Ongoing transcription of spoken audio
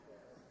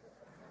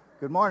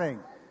Good morning.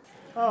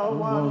 A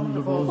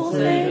wonderful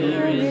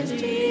Savior is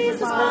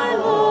Jesus, my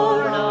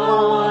Lord, a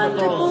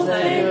wonderful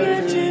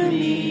Savior to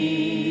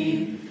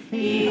me.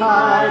 He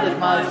hideth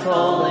my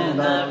soul in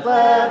the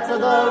clefts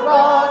of the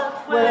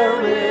rock, where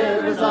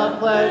rivers of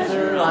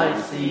pleasure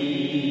I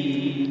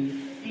see.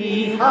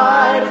 He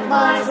hideth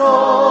my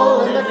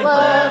soul in the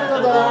clefts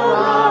of the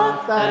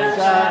rock, that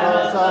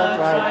shadows a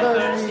bright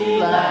thirsty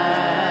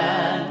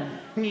land.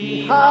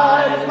 He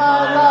hideth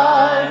my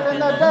life in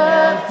the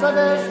depths of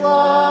His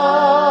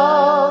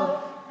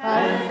love,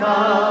 and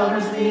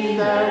covers me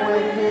there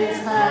with His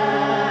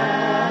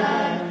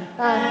hand,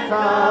 and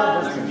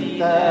covers me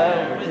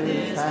there with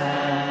His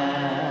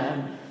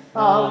hand.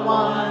 A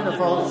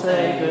wonderful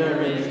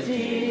Savior is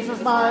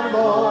Jesus, my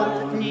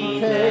Lord. He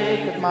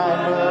taketh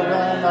my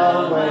burden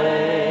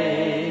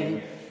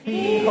away.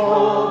 He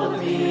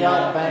holdeth me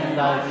up, and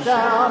I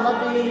shall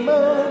not be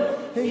moved.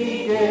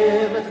 He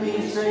giveth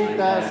me strength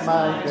as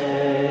my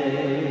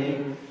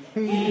day.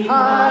 He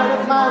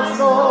hideth my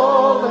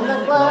soul in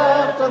the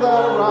cleft of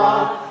the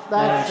rock,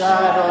 that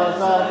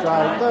shadows a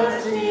dry,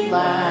 thirsty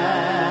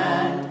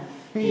land.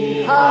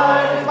 He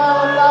hideth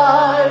my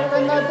life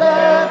in the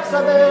depths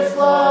of His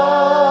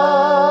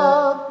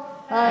love,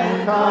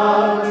 and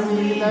covers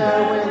me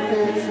there with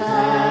His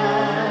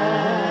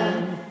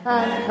hand,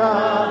 and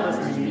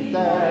covers me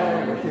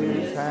there with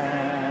His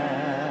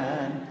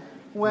hand.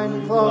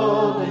 When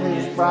clothed in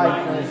His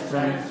brightness,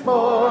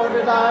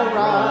 transported I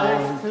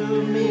rise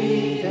to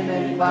meet Him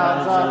in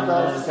clouds of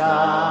the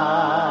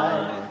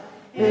sky.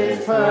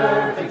 His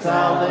perfect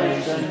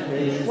salvation,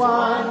 His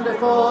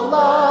wonderful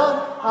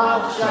love,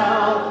 I'll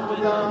shout with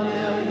the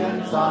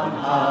millions on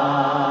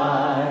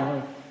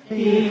high.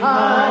 He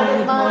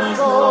hideth my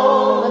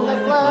soul in the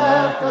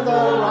cleft of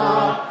the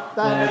rock,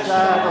 that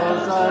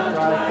shadows a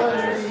dry,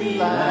 thirsty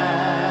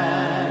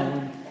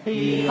land.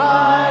 He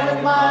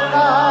hideth my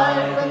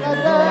life in the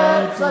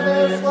depths of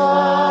His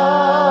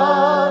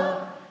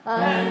love,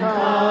 and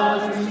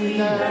covers me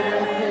there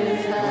with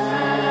His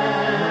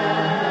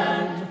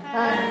hand,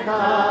 and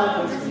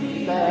covers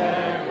me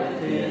there with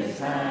His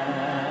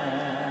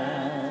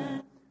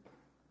hand.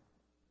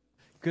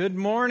 Good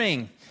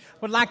morning.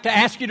 Would like to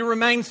ask you to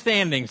remain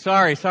standing.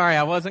 Sorry,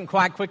 I wasn't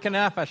quite quick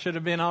enough. I should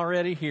have been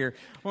already here.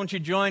 Won't you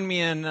join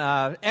me in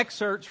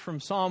excerpts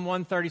from Psalm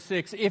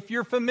 136? If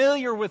you're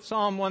familiar with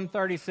Psalm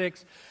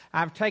 136,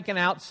 I've taken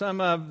out some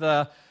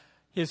of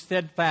His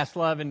steadfast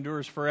love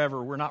endures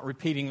forever. We're not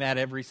repeating that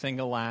every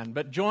single line,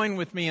 but join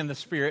with me in the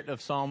spirit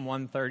of Psalm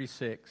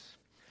 136.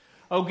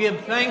 Oh,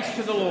 give thanks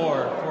to the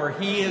Lord, for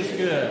He is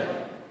good,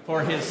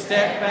 for His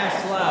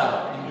steadfast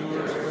love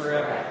endures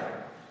forever.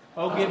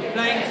 Oh, give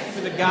thanks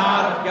to the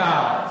God of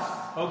gods.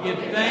 Oh, give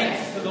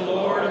thanks to the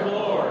Lord of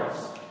lords,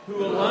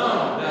 who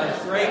alone does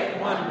great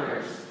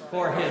wonders,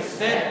 for His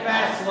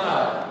steadfast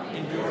love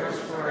endures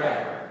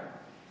forever.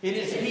 It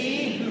is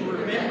He who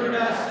remembered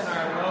us in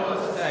our low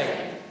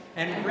estate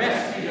and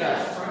rescued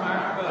us from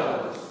our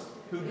foes,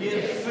 who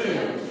gives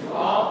food to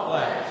all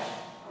flesh,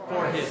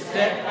 for His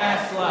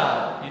steadfast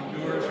love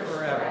endures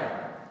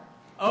forever.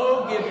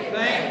 Oh, give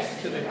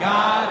thanks to the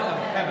God of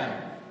heaven,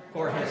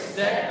 for His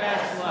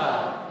steadfast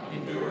love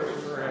endures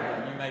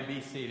forever. You may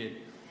be seated.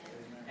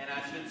 And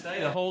I should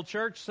say the whole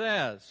church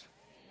says.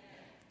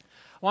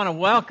 I want to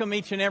welcome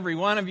each and every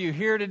one of you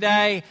here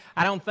today.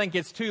 I don't think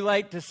it's too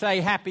late to say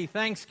Happy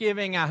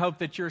Thanksgiving. I hope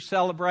that your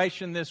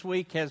celebration this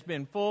week has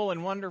been full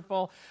and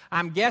wonderful.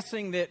 I'm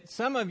guessing that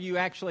some of you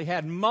actually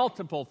had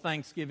multiple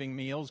Thanksgiving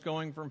meals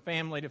going from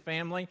family to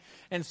family,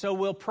 and so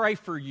we'll pray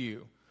for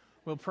you.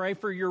 We'll pray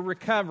for your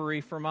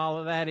recovery from all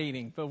of that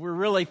eating. But we're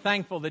really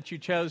thankful that you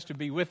chose to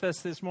be with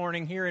us this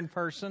morning here in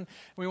person.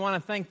 We want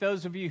to thank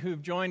those of you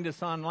who've joined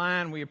us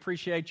online. We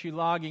appreciate you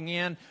logging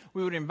in.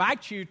 We would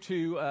invite you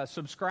to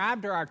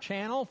subscribe to our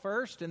channel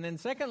first. And then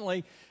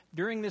secondly,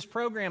 during this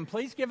program,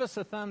 please give us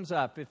a thumbs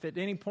up. If at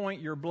any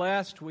point you're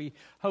blessed, we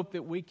hope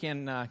that we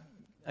can, that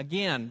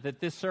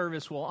this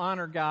service will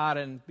honor God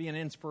and be an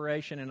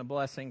inspiration and a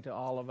blessing to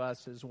all of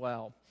us as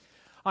well.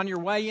 On your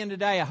way in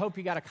today, I hope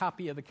you got a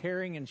copy of the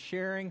Caring and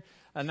Sharing,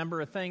 a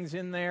number of things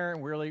in there.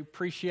 We really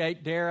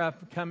appreciate Dara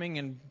coming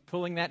and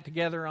pulling that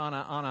together on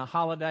a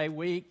holiday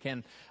week,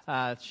 and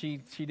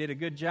she did a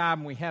good job,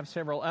 and we have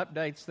several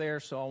updates there,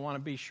 so I want to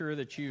be sure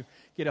that you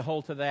get a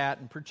hold of that,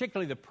 and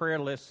particularly the prayer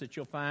lists that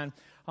you'll find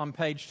on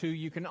page 2.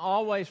 You can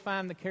always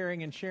find the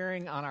Caring and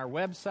Sharing on our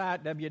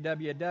website,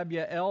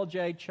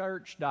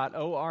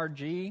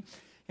 www.ljchurch.org,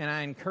 and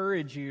I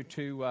encourage you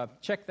to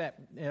check that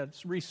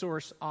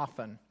resource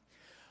often.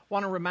 I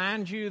want to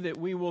remind you that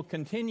we will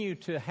continue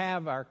to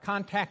have our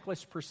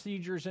contactless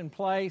procedures in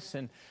place,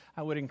 and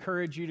I would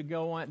encourage you to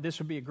go on. This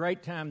would be a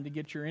great time to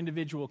get your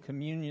individual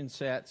communion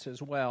sets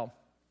as well.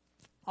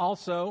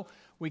 Also,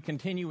 we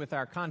continue with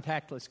our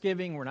contactless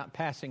giving. We're not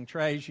passing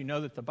trays. You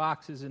know that the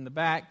box is in the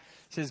back.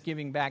 It says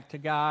Giving Back to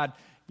God.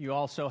 You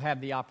also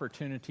have the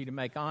opportunity to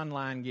make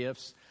online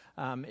gifts.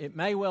 It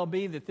may well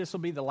be that this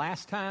will be the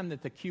last time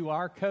that the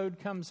QR code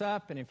comes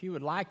up, and if you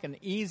would like an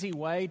easy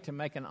way to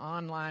make an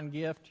online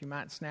gift, you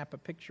might snap a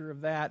picture of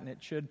that, and it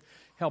should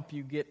help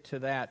you get to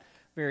that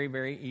very,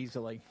 very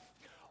easily.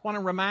 I want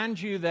to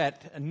remind you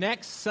that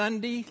next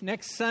Sunday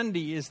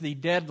is the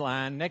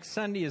deadline. Next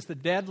Sunday is the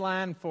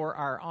deadline for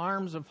our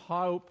Arms of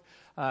Hope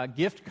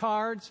gift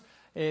cards.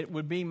 It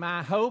would be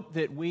my hope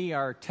that we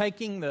are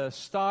taking the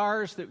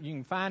stars that you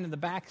can find in the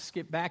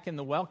basket back in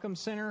the Welcome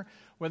Center,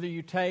 whether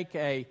you take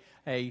a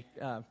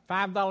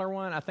 $5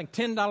 one, I think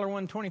 $10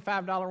 one,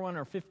 $25 one,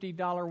 or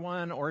 $50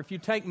 one, or if you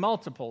take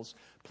multiples,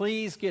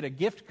 please get a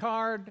gift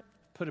card,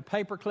 put a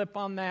paper clip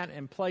on that,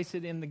 and place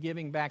it in the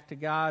giving back to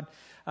God.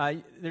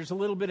 There's a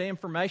little bit of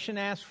information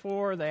asked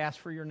for. They ask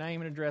for your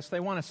name and address. They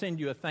want to send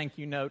you a thank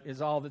you note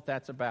is all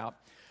that's about.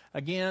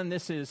 Again,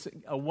 this is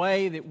a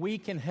way that we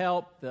can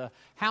help the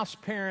house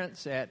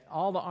parents at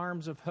all the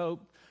Arms of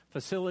Hope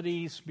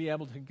facilities be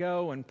able to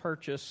go and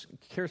purchase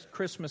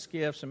Christmas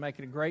gifts and make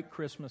it a great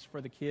Christmas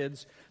for the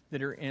kids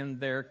that are in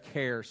their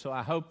care. So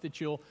I hope that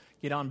you'll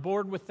get on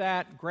board with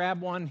that. Grab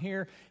one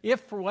here.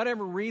 If for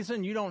whatever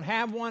reason you don't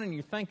have one and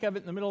you think of it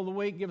in the middle of the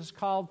week, give us a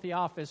call at the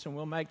office and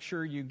we'll make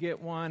sure you get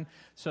one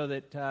so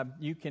that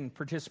you can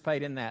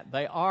participate in that.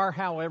 They are,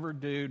 however,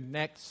 due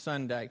next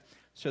Sunday,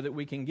 so that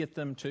we can get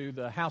them to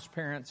the house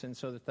parents and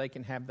so that they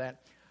can have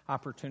that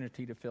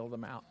opportunity to fill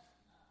them out.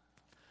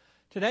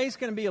 Today's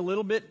going to be a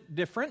little bit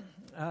different.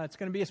 It's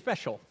going to be a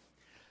special.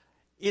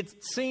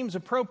 It seems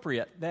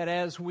appropriate that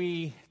as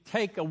we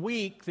take a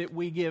week that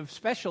we give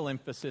special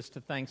emphasis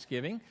to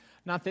Thanksgiving.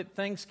 Not that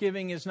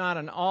Thanksgiving is not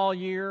an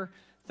all-year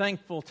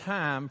thankful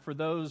time for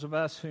those of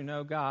us who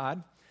know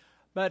God,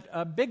 but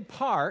a big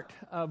part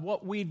of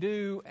what we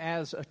do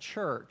as a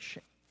church,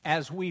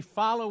 as we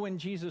follow in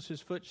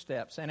Jesus'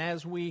 footsteps and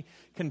as we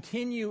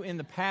continue in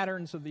the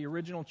patterns of the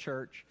original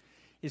church,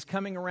 is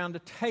coming around a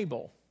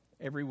table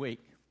every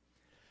week.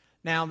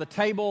 Now, the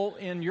table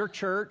in your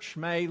church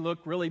may look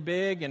really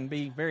big and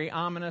be very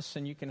ominous,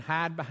 and you can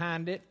hide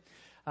behind it.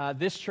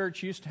 This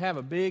church used to have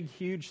a big,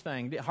 huge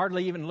thing. It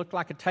hardly even looked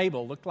like a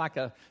table. It looked like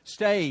a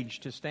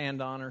stage to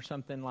stand on or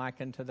something like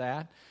into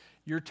that.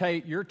 Your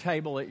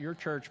table at your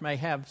church may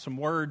have some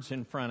words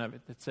in front of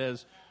it that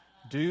says,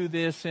 "Do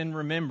this in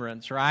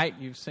remembrance," right?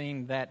 You've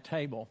seen that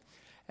table.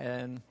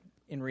 And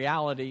in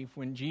reality,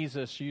 when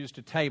Jesus used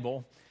a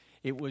table,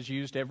 it was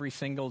used every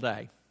single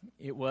day.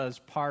 It was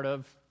part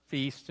of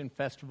feasts and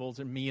festivals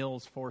and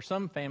meals for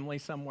some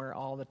families somewhere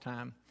all the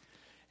time.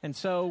 And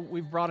so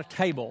we've brought a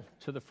table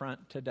to the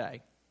front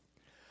today.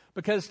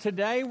 Because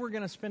today we're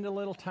going to spend a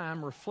little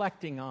time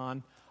reflecting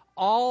on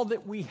all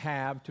that we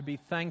have to be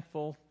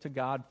thankful to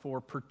God for,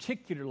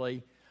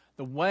 particularly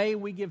the way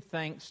we give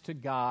thanks to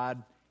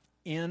God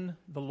in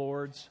the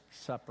Lord's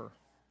Supper.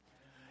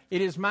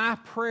 It is my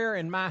prayer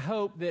and my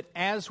hope that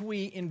as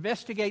we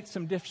investigate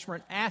some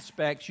different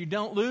aspects, you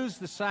don't lose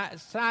the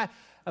sight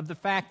of the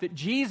fact that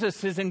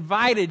Jesus has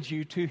invited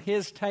you to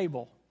His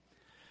table.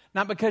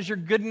 Not because you're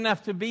good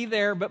enough to be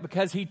there, but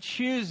because He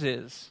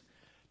chooses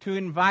to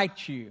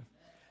invite you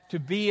to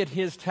be at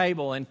His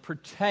table and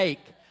partake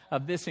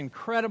of this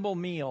incredible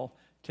meal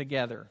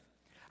together.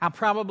 I'll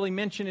probably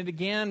mention it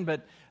again,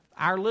 but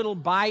our little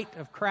bite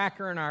of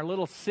cracker and our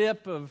little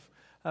sip of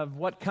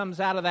what comes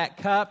out of that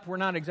cup, we're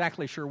not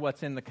exactly sure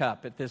what's in the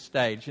cup at this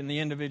stage in the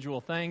individual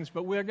things,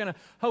 but we're going to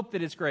hope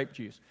that it's grape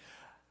juice.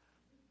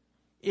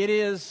 It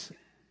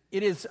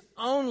is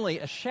only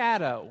a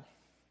shadow.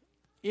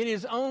 It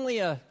is only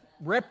a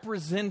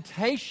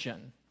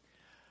representation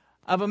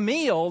of a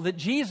meal that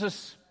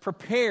Jesus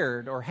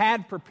prepared or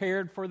had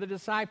prepared for the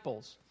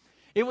disciples.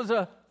 It was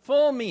a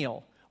full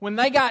meal. When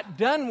they got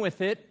done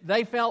with it,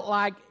 they felt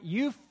like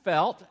you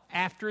felt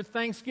after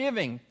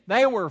Thanksgiving.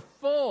 They were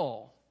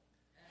full.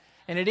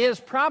 And it is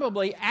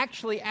probably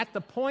actually at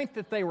the point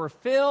that they were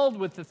filled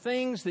with the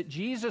things that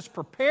Jesus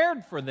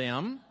prepared for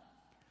them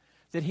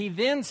that He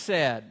then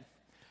said,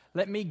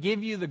 "Let me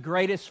give you the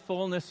greatest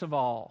fullness of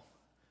all.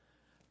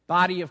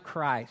 Body of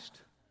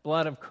Christ,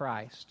 blood of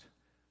Christ,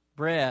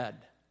 bread,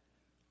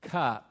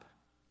 cup."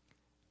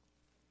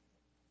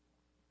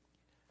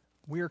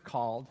 We're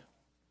called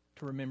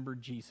to remember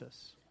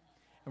Jesus.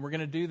 And we're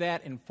going to do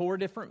that in 4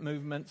 different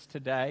movements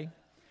today.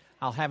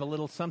 I'll have a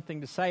little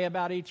something to say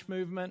about each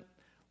movement.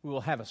 We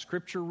will have a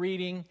scripture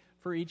reading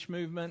for each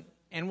movement,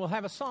 and we'll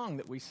have a song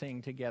that we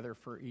sing together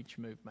for each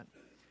movement.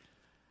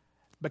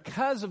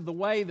 Because of the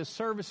way the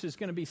service is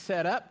going to be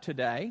set up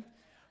today,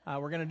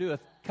 we're going to do a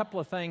couple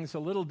of things a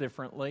little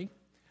differently.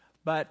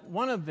 But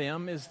one of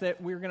them is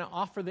that we're going to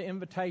offer the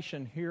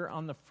invitation here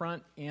on the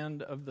front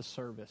end of the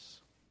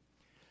service.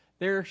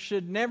 There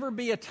should never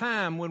be a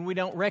time when we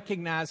don't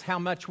recognize how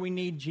much we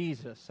need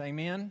Jesus.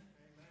 Amen?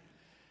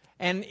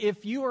 And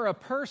if you are a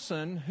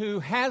person who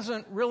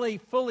hasn't really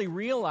fully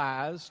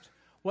realized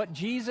what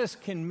Jesus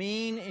can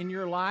mean in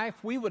your life,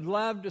 we would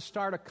love to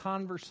start a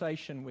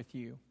conversation with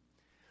you.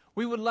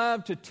 We would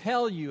love to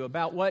tell you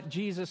about what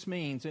Jesus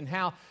means and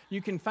how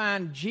you can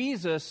find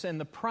Jesus and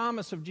the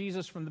promise of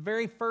Jesus from the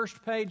very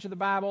first page of the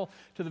Bible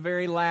to the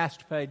very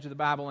last page of the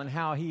Bible, and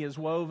how He is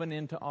woven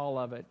into all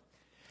of it.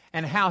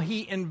 And how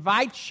He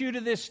invites you to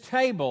this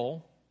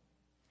table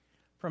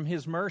from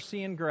His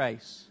mercy and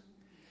grace.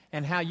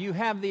 And how you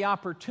have the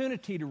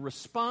opportunity to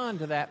respond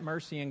to that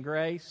mercy and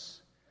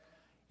grace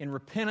in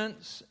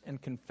repentance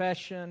and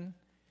confession,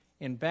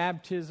 in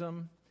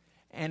baptism,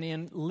 and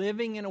in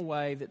living in a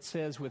way that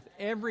says with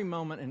every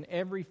moment and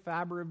every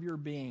fiber of your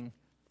being,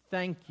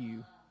 thank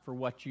you for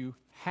what you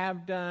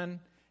have done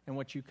and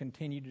what you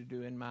continue to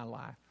do in my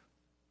life.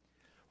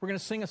 We're going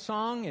to sing a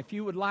song. If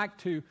you would like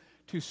to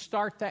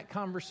start that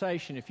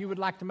conversation, if you would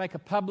like to make a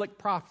public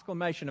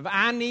proclamation of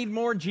I need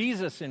more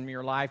Jesus in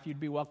your life,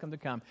 you'd be welcome to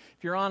come.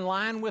 If you're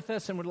online with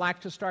us and would like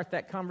to start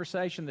that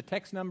conversation, the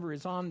text number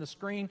is on the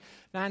screen,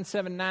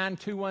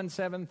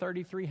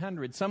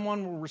 979-217-3300.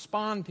 Someone will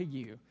respond to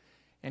you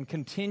and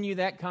continue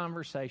that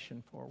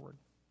conversation forward.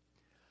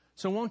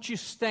 So won't you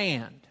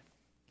stand?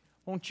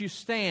 Won't you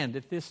stand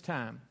at this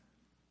time?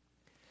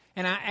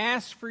 And I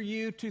ask for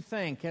you to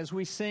think as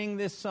we sing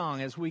this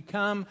song, as we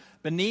come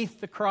beneath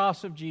the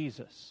cross of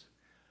Jesus,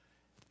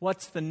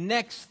 what's the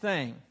next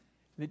thing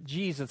that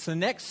Jesus, the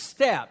next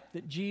step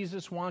that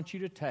Jesus wants you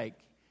to take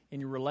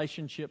in your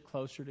relationship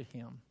closer to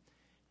Him?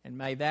 And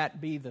may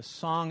that be the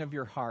song of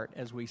your heart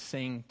as we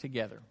sing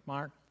together.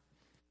 Mark?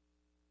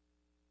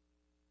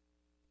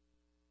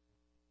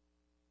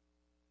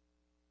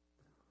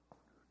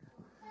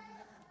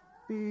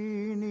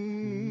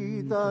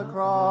 Beneath the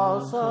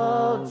cross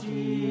of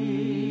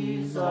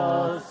Jesus,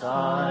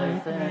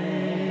 I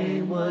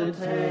fain would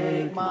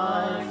take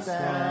my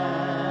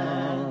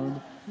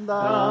stand.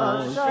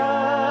 The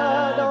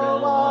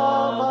shadow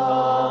of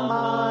a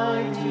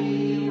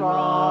mighty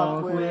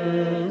rock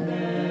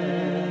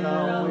within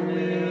a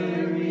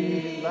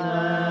weary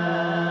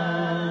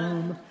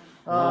land,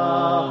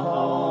 a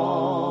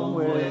home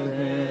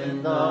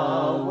within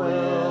the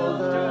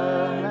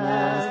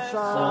wilderness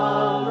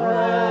of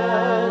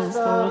rest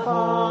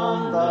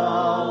upon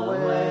the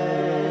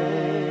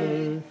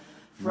way,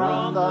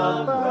 from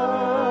the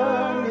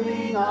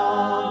burning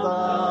of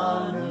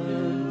the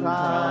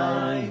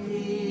noontide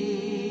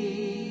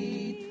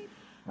heat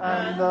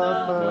and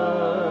the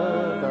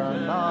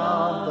burden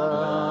of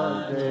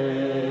the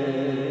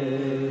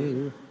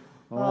day.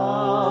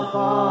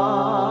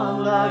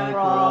 Upon the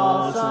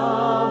cross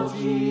of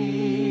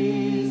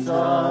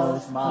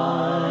Jesus,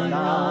 mine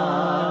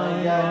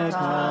eye at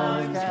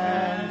times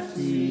can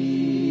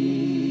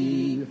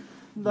see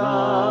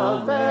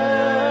the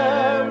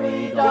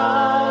very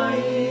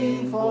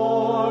dying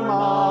form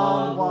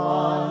of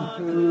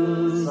one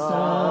who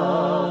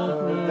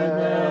suffered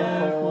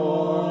there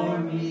for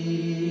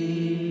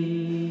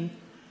me.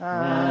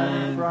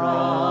 And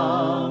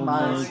from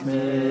my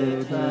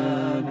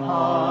smitten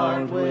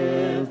heart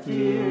with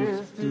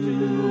tears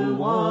to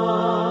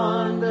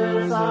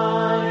wonders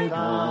I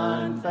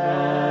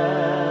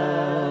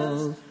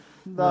confess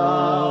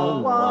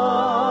the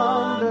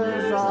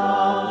wonders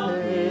of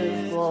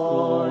His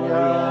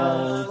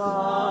glorious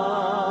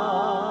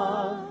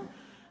love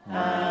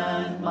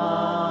and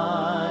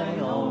my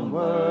own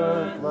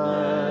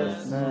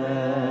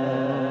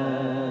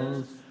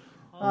worthlessness.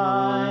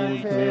 I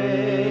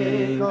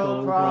take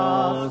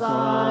across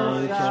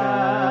thy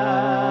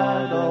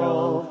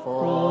shadow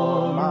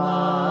for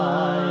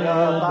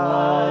my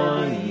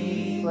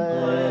abiding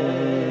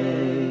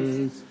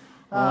place.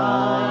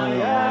 I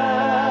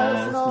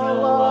ask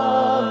no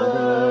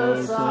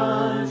other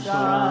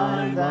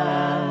sunshine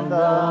than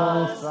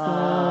the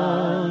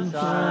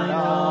sunshine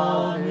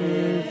of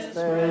His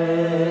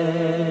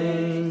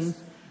face.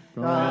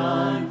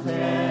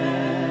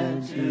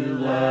 Content to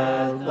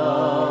let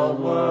the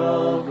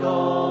world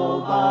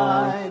go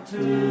by,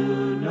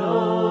 to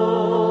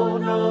know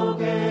no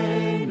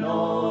gain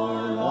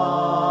nor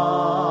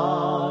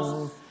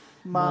loss.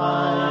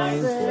 My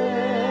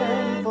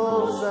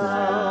sinful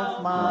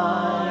self,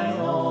 my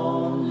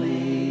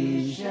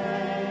only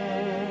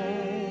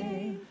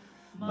shame,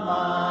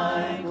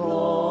 my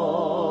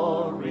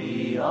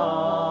glory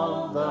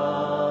of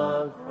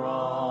the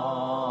cross.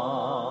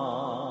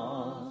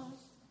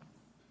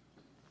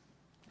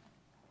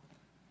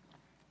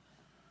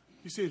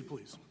 Be seated,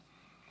 please.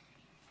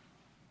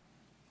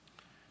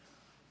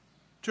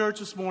 Church,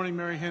 this morning,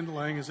 Mary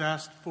Hendelang has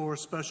asked for a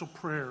special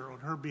prayer on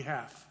her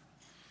behalf,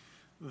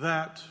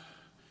 that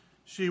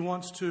she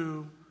wants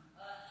to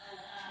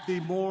be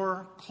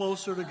more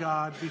closer to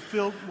God, be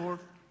filled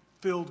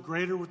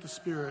greater with the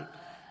Spirit,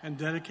 and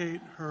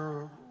dedicate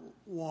her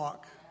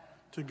walk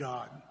to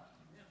God.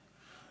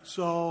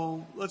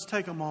 So let's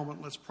take a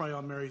moment, let's pray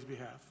on Mary's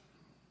behalf.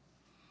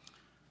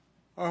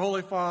 Our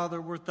Holy Father,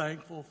 we're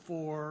thankful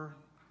for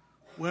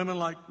women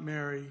like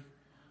Mary,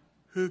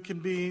 who can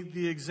be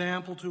the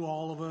example to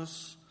all of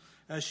us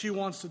as she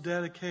wants to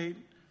dedicate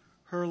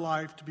her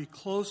life to be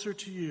closer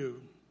to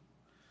you,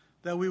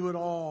 that we would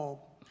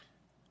all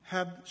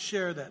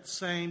share that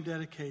same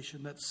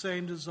dedication, that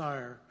same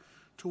desire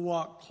to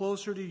walk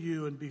closer to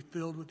you and be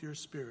filled with your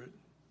Spirit.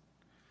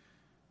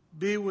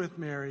 Be with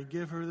Mary.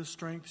 Give her the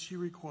strength she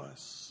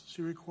requests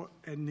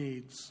and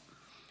needs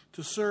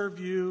to serve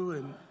you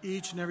in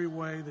each and every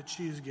way that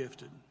she is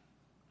gifted.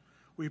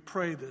 We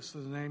pray this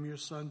in the name of your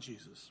Son,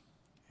 Jesus.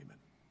 Amen.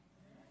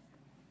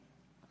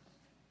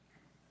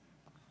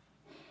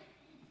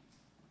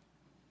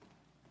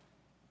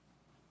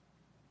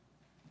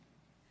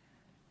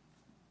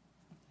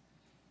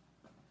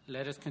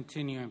 Let us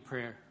continue in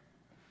prayer.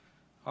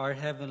 Our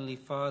Heavenly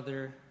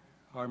Father,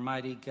 our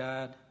mighty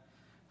God,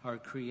 our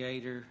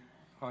Creator,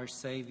 our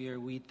Savior,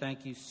 we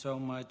thank you so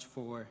much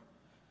for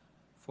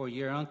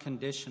your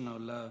unconditional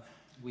love.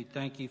 We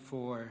thank you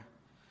for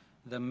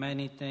the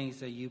many things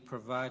that you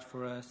provide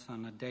for us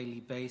on a daily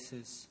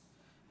basis.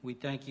 We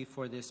thank you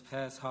for this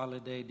past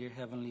holiday, dear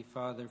Heavenly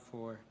Father,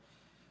 for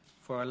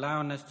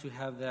allowing us to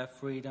have that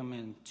freedom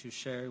and to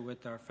share it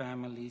with our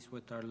families,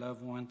 with our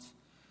loved ones.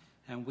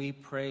 And we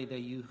pray that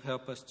you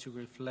help us to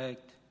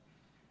reflect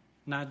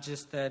not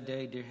just that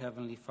day, dear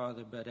Heavenly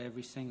Father, but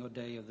every single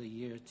day of the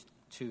year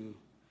to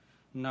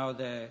know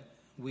that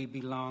we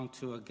belong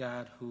to a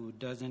God who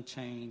doesn't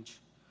change,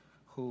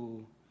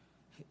 who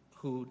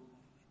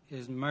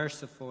is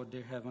merciful,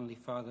 dear Heavenly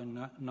Father,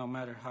 no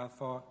matter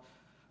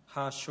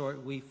how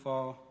short we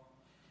fall.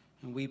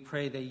 And we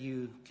pray that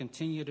you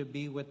continue to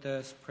be with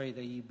us. Pray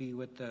that you be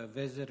with the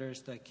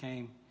visitors that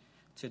came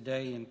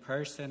today in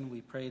person.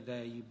 We pray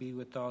that you be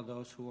with all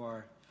those who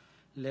are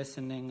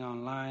listening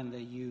online,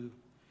 that you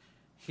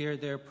hear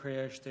their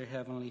prayers, dear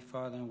Heavenly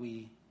Father. And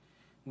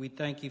we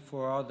thank you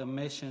for all the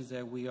missions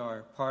that we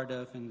are part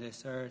of in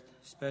this earth,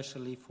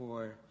 especially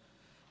for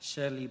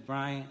Shelley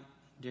Bryant,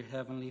 dear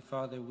Heavenly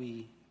Father.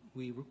 We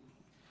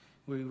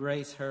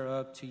raise her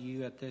up to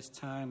you at this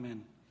time,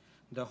 and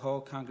the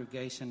whole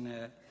congregation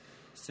at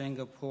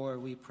Singapore.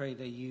 We pray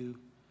that you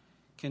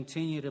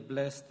continue to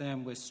bless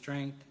them with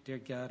strength, dear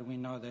God. We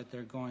know that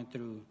they're going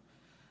through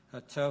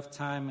a tough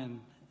time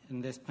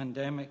in this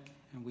pandemic,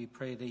 and we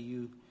pray that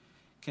you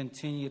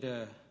continue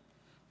to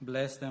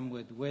bless them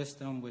with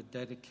wisdom, with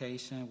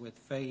dedication, with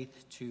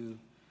faith to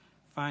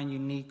find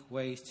unique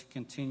ways to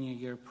continue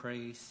your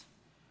praise.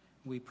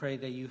 We pray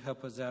that you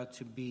help us out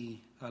to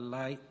be a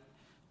light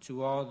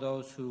to all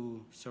those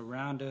who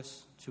surround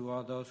us, to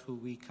all those who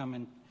we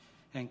come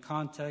in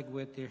contact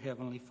with, dear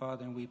Heavenly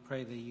Father. And we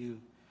pray that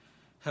you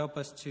help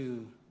us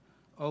to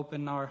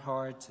open our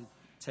hearts to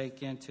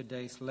take in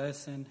today's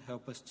lesson.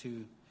 Help us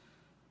to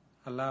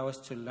allow us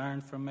to learn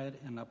from it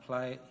and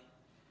apply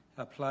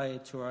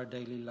it to our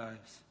daily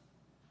lives.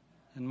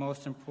 And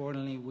most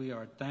importantly, we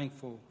are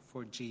thankful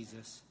for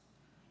Jesus.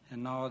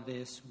 And all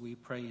this we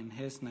pray in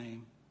his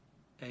name.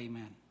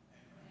 Amen.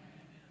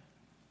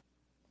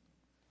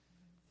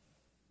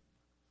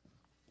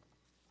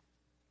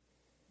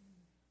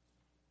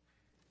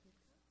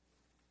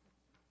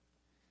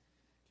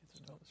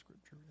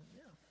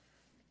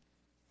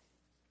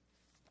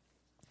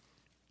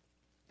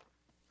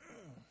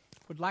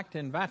 Would like to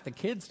invite the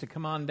kids to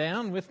come on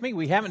down with me.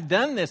 We haven't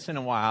done this in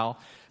a while,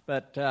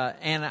 but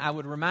and I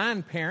would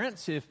remind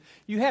parents, if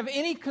you have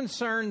any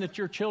concern that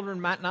your children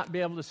might not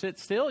be able to sit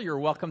still, you're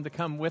welcome to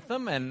come with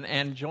them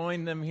and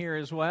join them here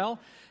as well.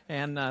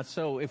 And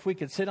so if we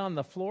could sit on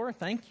the floor,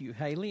 thank you,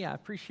 Haley. I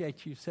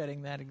appreciate you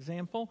setting that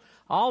example.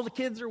 All the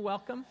kids are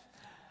welcome.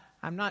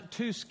 I'm not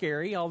too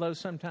scary, although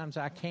sometimes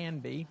I can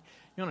be.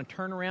 You want to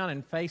turn around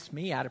and face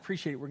me? I'd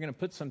appreciate it. We're going to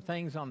put some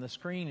things on the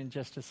screen in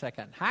just a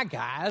second. Hi,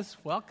 guys.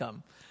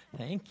 Welcome.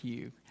 Thank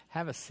you.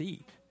 Have a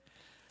seat.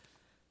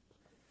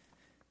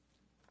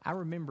 I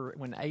remember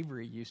when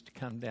Avery used to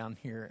come down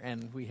here,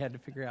 and we had to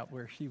figure out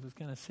where she was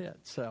going to sit.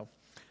 So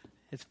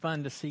it's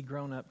fun to see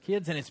grown-up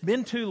kids, and it's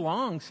been too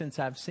long since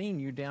I've seen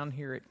you down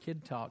here at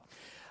Kid Talk.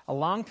 A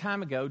long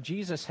time ago,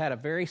 Jesus had a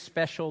very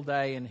special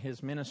day in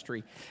his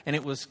ministry, and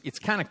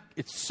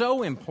it's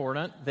so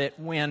important that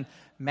when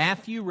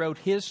Matthew wrote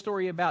his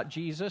story about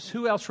Jesus,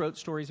 who else wrote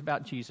stories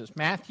about Jesus?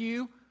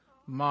 Matthew,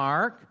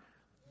 Mark,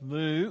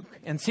 Luke,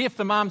 and see if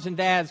the moms and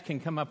dads can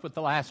come up with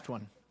the last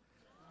one.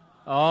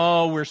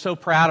 Oh, we're so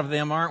proud of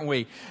them, aren't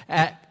we?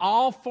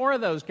 All four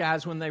of those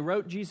guys, when they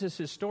wrote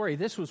Jesus' story,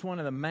 this was one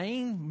of the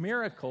main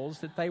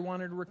miracles that they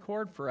wanted to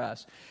record for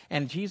us.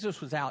 And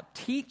Jesus was out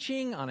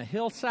teaching on a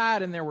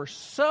hillside, and there were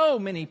so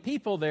many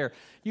people there,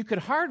 you could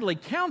hardly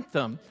count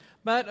them.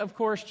 But, of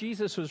course,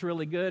 Jesus was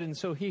really good, and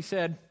so he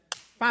said,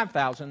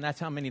 5,000, that's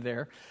how many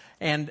there.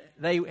 And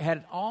they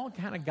had all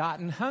kind of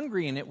gotten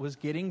hungry, and it was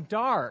getting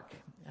dark.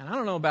 And I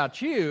don't know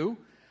about you,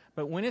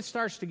 but when it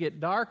starts to get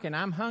dark and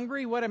I'm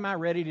hungry, what am I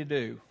ready to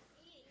do?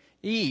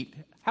 Eat.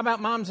 How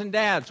about moms and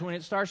dads? When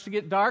it starts to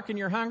get dark and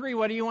you're hungry,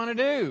 what do you want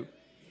to do?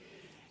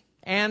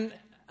 And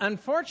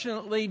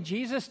unfortunately,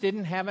 Jesus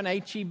didn't have an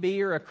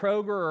H-E-B or a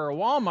Kroger or a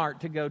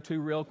Walmart to go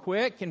to real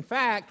quick. In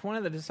fact, one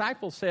of the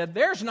disciples said,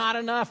 there's not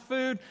enough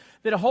food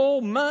that a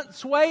whole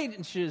month's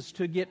wages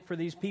to get for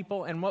these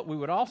people. And what we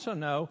would also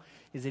know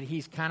is that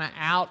he's kind of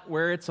out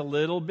where it's a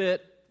little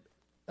bit,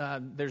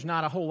 there's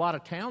not a whole lot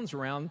of towns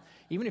around.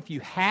 Even if you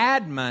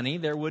had money,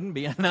 there wouldn't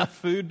be enough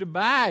food to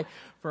buy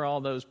for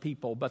all those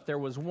people. But there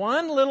was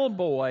one little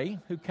boy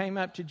who came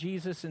up to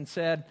Jesus and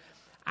said,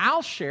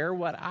 I'll share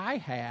what I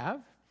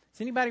have.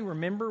 Does anybody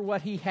remember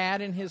what he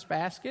had in his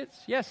baskets?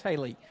 Yes,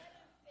 Haley.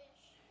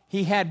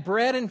 He had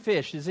bread and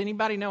fish. Does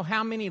anybody know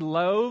how many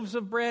loaves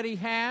of bread he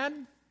had? 2.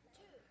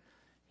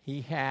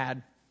 He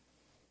had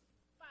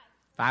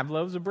 5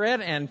 loaves of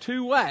bread and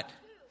 2 what?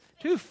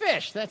 2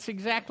 fish. That's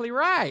exactly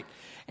right.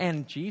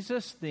 And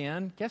Jesus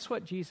then, guess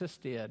what Jesus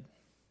did?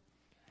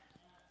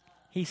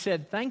 He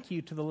said thank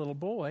you to the little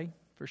boy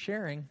for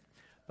sharing,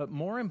 but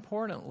more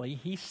importantly,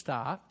 he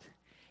stopped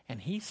and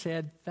he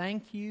said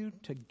thank you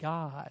to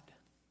God.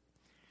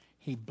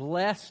 He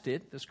blessed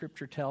it, the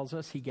scripture tells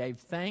us. He gave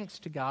thanks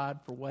to God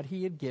for what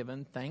he had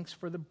given, thanks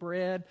for the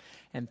bread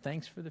and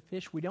thanks for the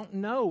fish. We don't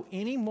know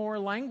any more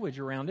language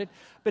around it,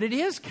 but it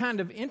is kind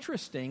of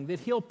interesting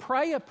that he'll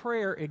pray a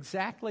prayer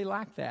exactly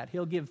like that.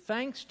 He'll give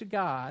thanks to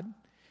God.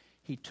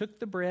 He took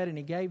the bread and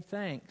he gave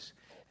thanks.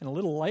 And a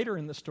little later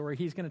in the story,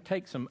 he's going to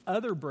take some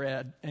other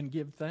bread and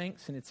give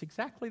thanks, and it's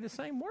exactly the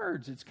same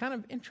words. It's kind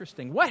of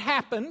interesting. What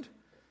happened?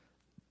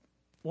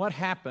 What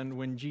happened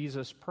when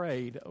Jesus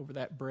prayed over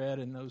that bread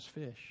and those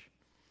fish?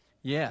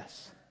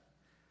 Yes.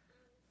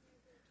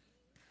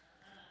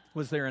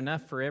 Was there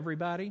enough for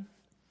everybody?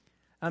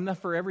 Enough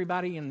for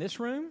everybody in this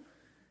room?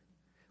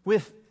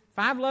 With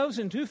 5 loaves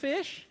and 2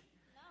 fish?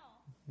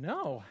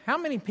 No. How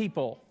many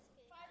people?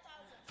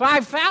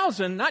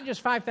 5,000. Not just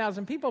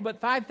 5,000 people,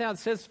 but 5,000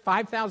 says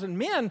 5,000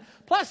 men,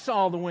 plus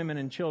all the women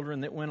and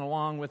children that went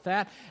along with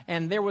that.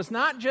 And there was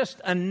not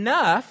just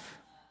enough,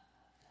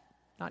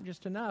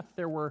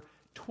 there were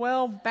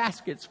 12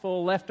 baskets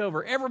full left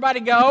over.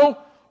 Everybody go,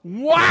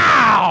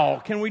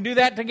 wow! Can we do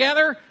that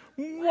together?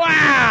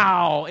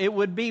 Wow! It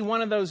would be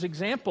one of those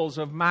examples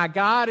of my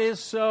God is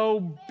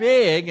so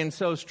big and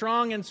so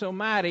strong and so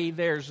mighty,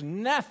 there's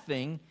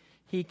nothing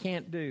he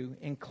can't do,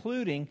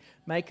 including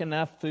make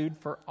enough food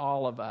for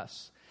all of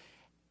us.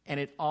 And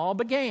it all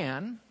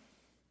began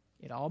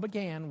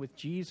with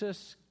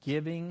Jesus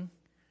giving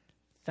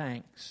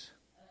thanks.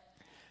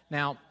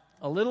 Now,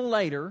 a little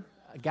later,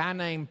 a guy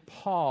named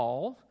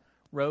Paul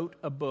wrote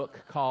a book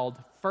called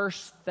 1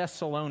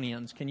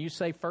 Thessalonians. Can you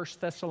say 1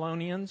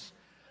 Thessalonians?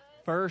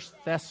 1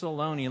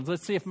 Thessalonians.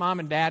 Let's see if Mom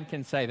and Dad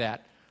can say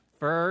that.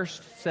 1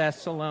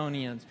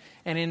 Thessalonians.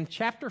 And in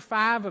chapter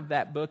 5 of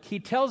that book, he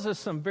tells us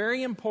some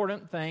very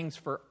important things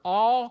for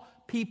all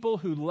people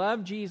who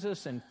love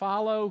Jesus and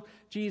follow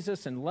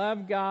Jesus and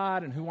love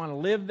God and who want to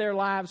live their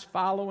lives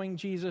following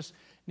Jesus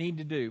need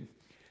to do.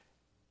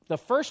 The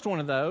first one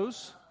of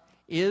those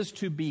is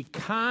to be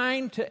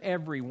kind to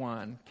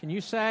everyone. Can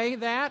you say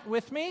that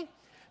with me?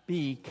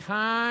 Be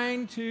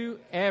kind to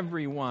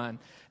everyone.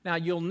 Now,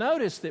 you'll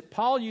notice that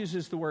Paul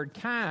uses the word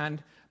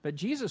kind, but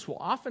Jesus will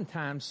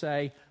oftentimes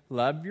say,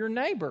 love your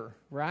neighbor,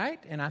 right?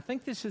 And I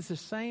think this is the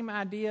same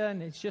idea,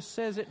 and it just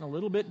says it in a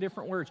little bit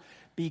different words.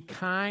 Be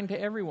kind to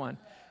everyone.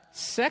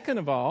 Second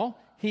of all,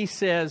 he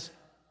says,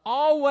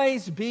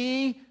 always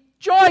be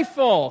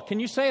joyful. Can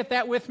you say it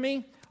that with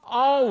me?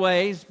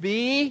 Always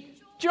be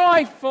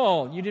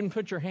joyful. You didn't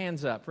put your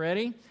hands up.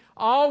 Ready?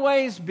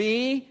 Always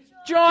be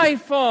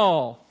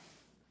joyful.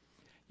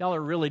 Y'all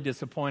are really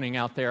disappointing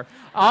out there.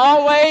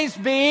 Always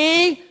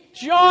be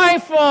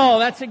joyful.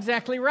 That's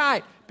exactly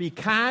right. Be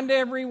kind to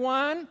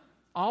everyone.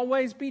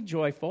 Always be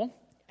joyful.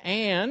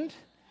 And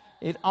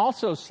it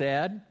also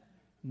said,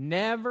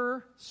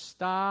 never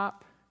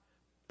stop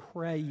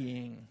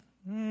praying.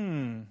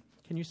 Can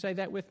you say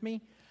that with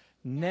me?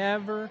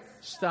 Never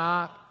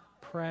stop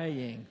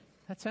praying.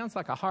 That sounds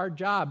like a hard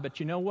job, but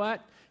you know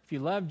what? If you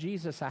love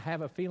Jesus, I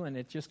have a feeling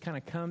it just kind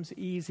of comes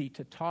easy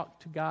to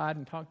talk to God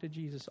and talk to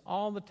Jesus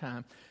all the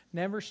time.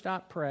 Never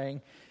stop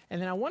praying.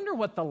 And then I wonder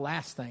what the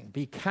last thing,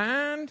 be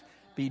kind,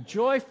 be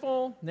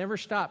joyful, never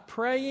stop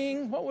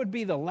praying. What would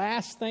be the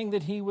last thing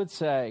that he would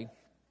say?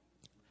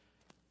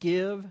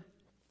 Give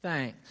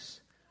thanks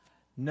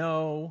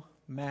no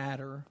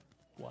matter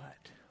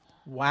what.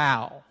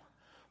 Wow.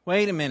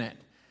 Wait a minute.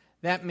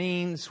 That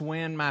means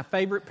when my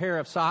favorite pair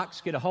of socks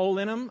get a hole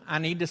in them, I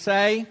need to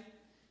say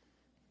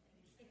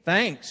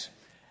thanks.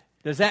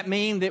 Does that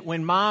mean that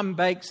when Mom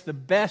bakes the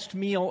best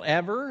meal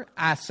ever,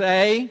 I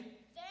say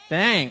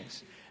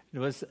thanks?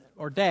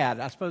 Or Dad.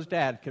 I suppose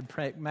Dad could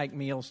make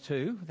meals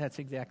too. That's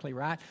exactly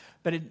right.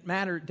 But it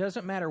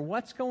doesn't matter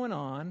what's going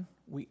on.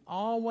 We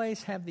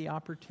always have the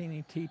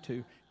opportunity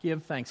to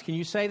give thanks. Can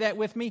you say that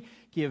with me?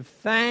 Give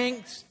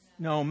thanks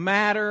no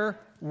matter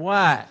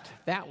what.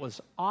 That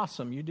was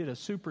awesome. You did a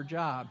super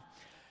job.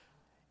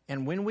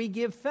 And when we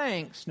give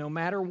thanks, no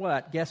matter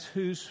what, guess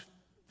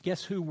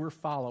who we're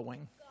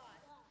following?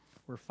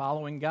 We're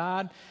following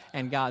God,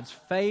 and God's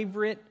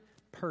favorite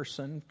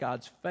person,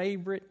 God's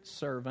favorite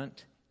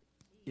servant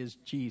is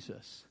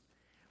Jesus.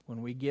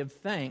 When we give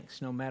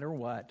thanks, no matter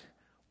what,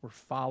 we're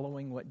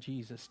following what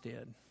Jesus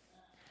did.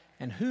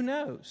 And who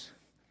knows?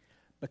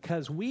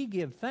 Because we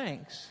give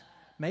thanks,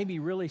 maybe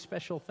really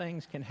special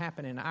things can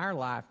happen in our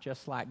life,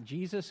 just like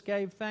Jesus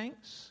gave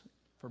thanks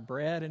for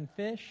bread and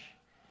fish,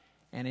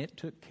 and it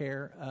took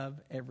care of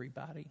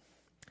everybody.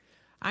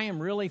 I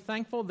am really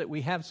thankful that we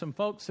have some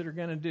folks that are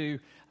going to do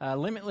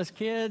Limitless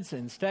Kids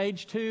and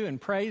Stage 2 and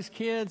Praise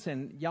Kids,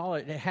 and y'all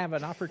have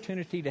an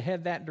opportunity to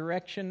head that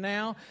direction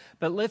now.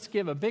 But let's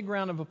give a big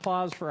round of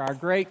applause for our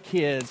great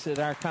kids at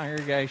our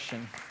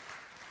congregation. I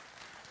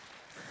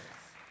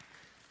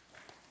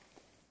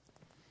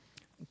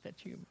think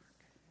that's you, Mark.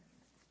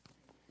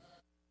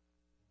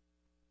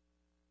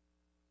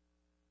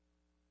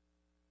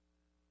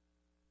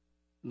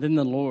 Then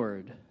the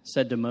Lord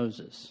said to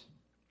Moses,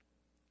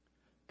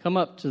 Come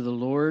up to the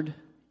Lord,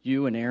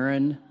 you and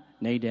Aaron,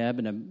 Nadab,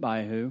 and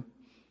Abihu,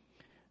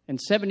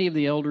 and 70 of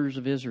the elders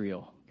of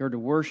Israel. You're to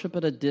worship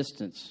at a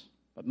distance,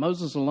 but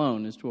Moses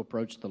alone is to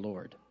approach the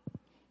Lord.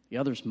 The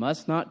others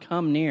must not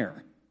come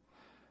near,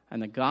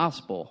 and the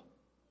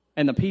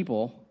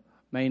people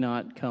may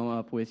not come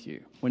up with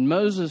you. When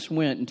Moses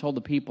went and told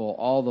the people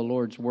all the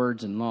Lord's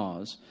words and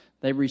laws,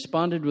 they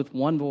responded with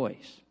one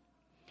voice.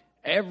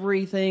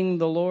 Everything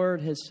the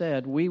Lord has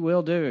said, we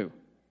will do.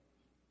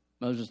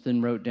 Moses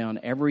then wrote down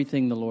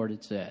everything the Lord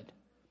had said.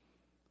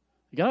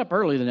 He got up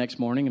early the next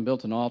morning and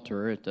built an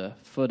altar at the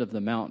foot of the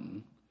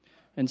mountain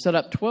and set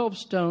up 12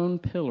 stone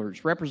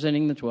pillars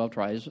representing the 12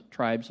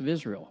 tribes of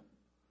Israel.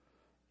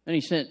 Then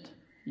he sent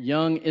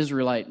young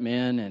Israelite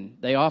men, and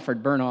they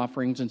offered burnt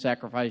offerings and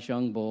sacrificed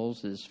young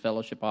bulls as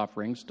fellowship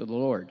offerings to the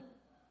Lord.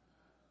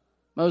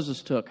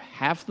 Moses took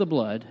half the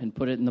blood and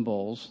put it in the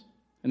bowls,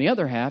 and the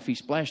other half he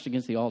splashed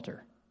against the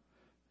altar.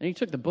 Then he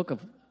took the book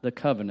of the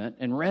covenant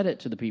and read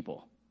it to the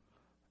people.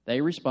 They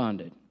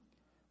responded,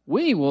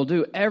 we will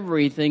do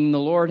everything the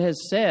Lord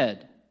has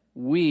said.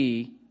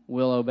 We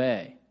will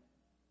obey.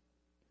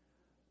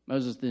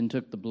 Moses then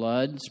took the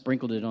blood,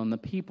 sprinkled it on the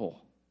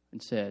people,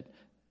 and said,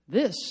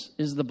 this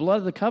is the blood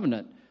of the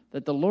covenant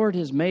that the Lord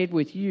has made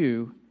with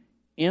you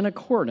in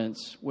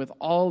accordance with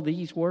all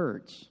these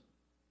words.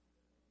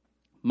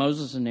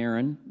 Moses and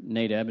Aaron,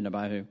 Nadab and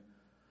Abihu,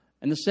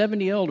 and the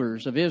 70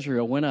 elders of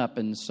Israel went up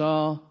and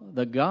saw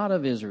the God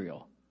of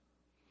Israel.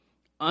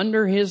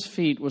 Under his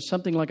feet was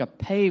something like a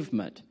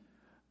pavement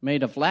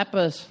made of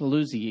lapis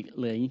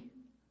lazuli,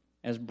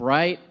 as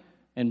bright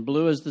and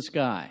blue as the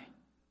sky.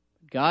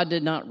 God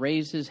did not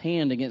raise his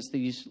hand against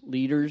these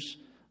leaders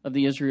of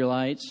the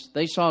Israelites.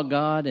 They saw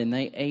God and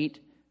they ate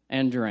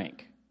and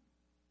drank.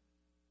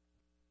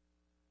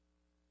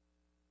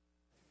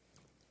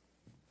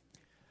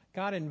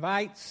 God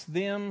invites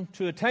them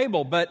to a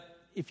table, but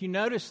if you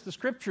notice the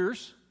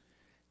scriptures,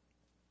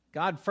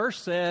 God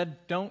first said,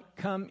 don't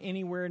come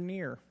anywhere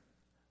near.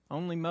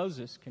 Only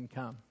Moses can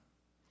come.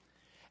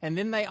 And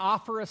then they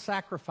offer a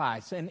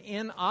sacrifice. And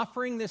in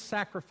offering this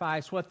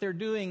sacrifice, what they're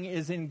doing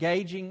is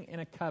engaging in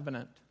a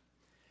covenant.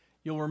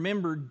 You'll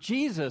remember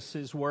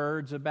Jesus'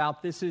 words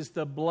about this is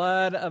the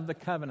blood of the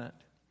covenant.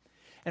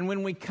 And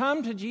when we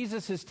come to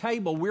Jesus'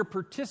 table, we're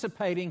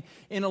participating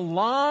in a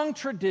long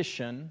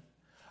tradition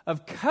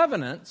of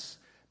covenants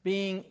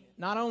being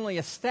not only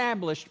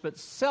established but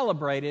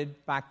celebrated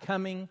by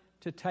coming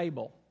to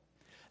table.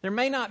 There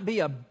may not be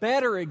a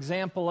better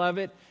example of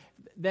it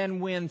than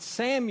when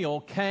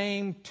Samuel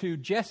came to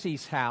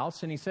Jesse's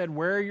house and he said,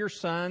 where are your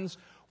sons?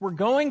 We're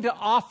going to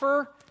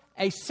offer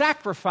a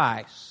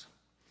sacrifice.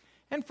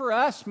 And for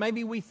us,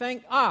 maybe we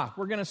think,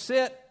 we're going to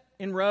sit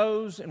in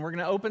rows and we're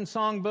going to open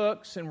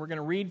songbooks and we're going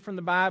to read from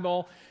the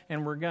Bible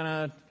and we're going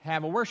to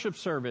have a worship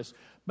service.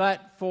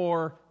 But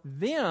for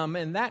them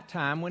in that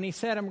time, when he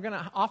said, I'm going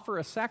to offer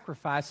a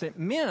sacrifice, it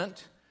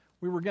meant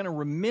we were going to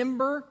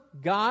remember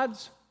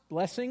God's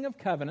blessing of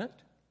covenant,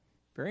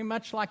 very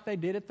much like they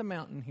did at the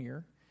mountain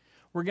here.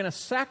 We're going to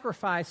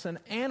sacrifice an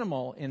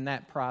animal in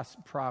that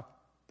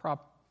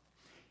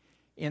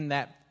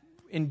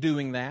in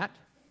doing that.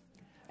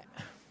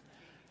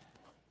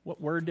 What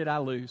word did I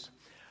lose?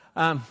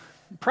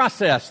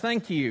 Process,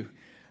 thank you.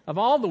 Of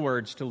all the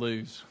words to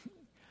lose.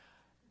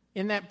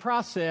 In that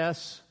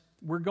process,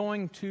 we're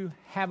going to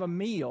have a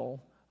meal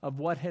of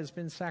what has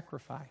been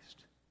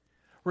sacrificed.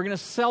 We're going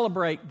to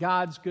celebrate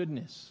God's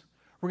goodness.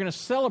 We're going to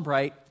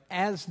celebrate,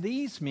 as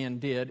these men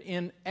did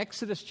in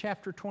Exodus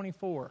chapter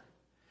 24,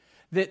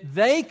 that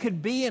they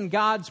could be in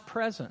God's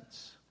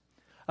presence,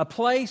 a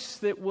place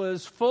that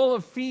was full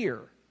of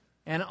fear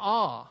and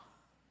awe,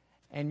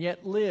 and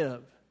yet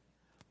live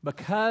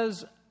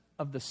because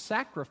of the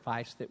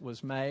sacrifice that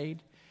was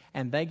made,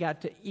 and they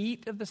got to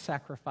eat of the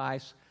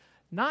sacrifice,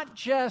 not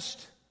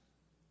just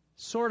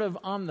sort of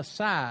on the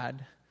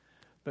side,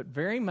 but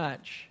very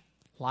much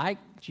like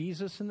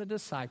Jesus and the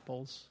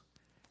disciples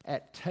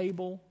at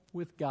table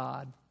with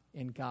God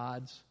in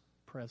God's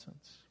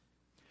presence.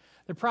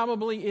 There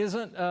probably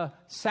isn't a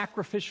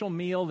sacrificial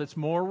meal that's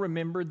more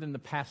remembered than the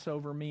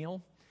Passover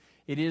meal.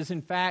 It is,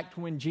 in fact,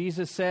 when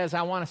Jesus says,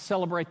 I want to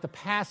celebrate the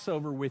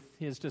Passover with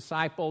his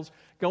disciples,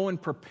 go and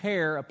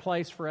prepare a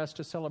place for us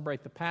to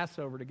celebrate the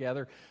Passover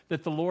together,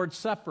 that the Lord's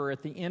Supper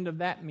at the end of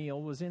that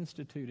meal was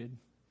instituted.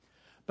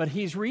 But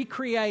he's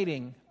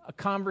recreating a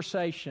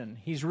conversation.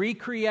 He's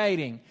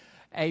recreating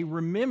a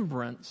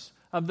remembrance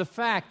of the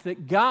fact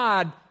that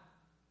God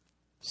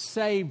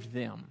saved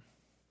them.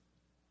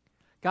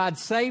 God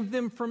saved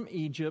them from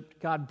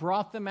Egypt. God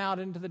brought them out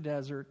into the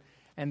desert,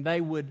 and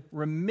they would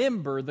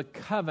remember the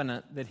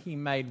covenant that he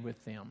made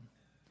with them.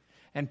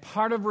 And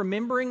part of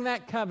remembering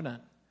that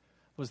covenant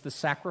was the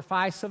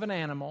sacrifice of an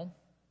animal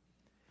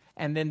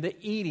and then the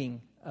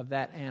eating of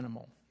that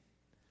animal.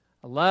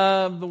 I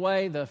love the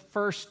way the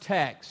first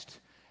text,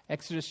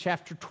 Exodus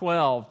chapter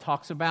 12,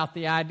 talks about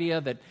the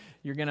idea that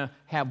you're going to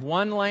have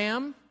one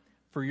lamb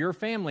for your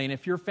family. And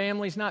if your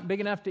family's not big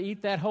enough to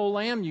eat that whole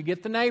lamb, you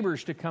get the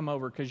neighbors to come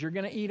over because you're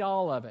going to eat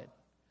all of it.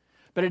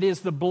 But it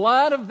is the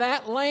blood of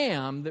that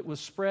lamb that was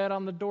spread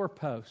on the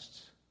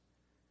doorposts.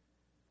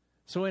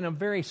 So in a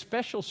very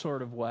special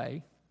sort of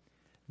way,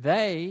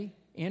 they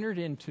entered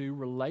into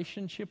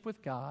relationship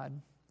with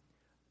God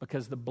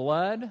because the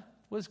blood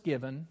was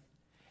given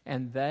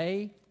and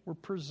they were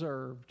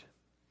preserved.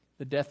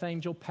 The death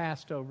angel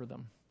passed over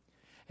them.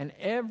 And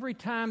every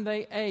time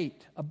they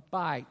ate a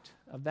bite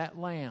of that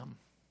lamb,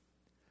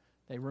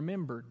 they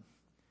remembered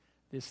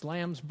this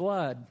lamb's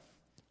blood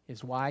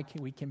is why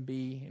we can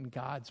be in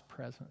God's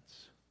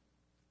presence.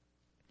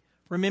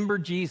 Remember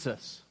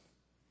Jesus,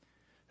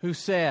 who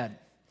said,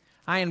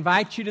 I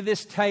invite you to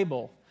this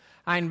table.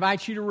 I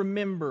invite you to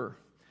remember.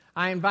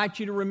 I invite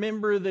you to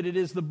remember that it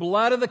is the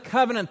blood of the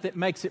covenant that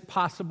makes it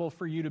possible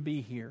for you to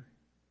be here.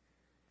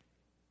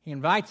 He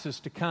invites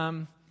us to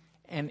come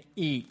and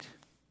eat.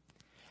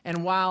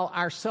 And while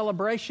our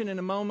celebration in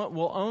a moment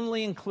will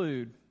only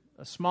include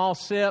a small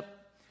sip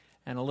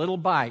and a little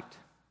bite,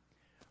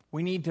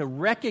 we need to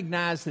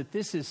recognize that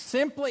this is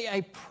simply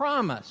a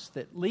promise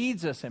that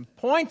leads us and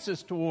points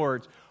us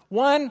towards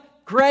one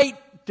great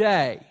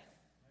day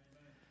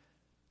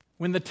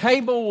when the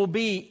table will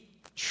be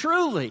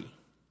truly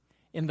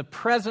in the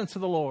presence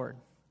of the Lord.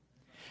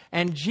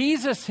 And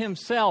Jesus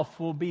himself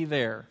will be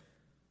there.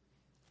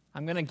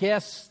 I'm going to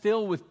guess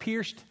still with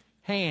pierced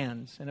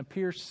hands and a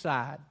pierced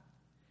side,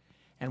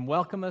 and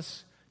welcome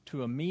us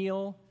to a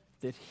meal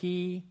that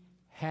he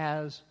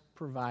has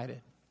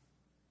provided.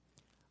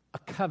 A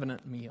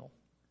covenant meal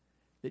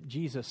that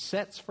Jesus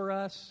sets for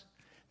us,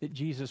 that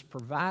Jesus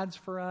provides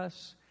for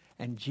us,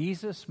 and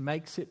Jesus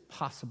makes it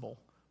possible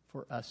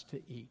for us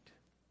to eat.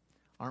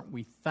 Aren't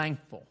we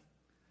thankful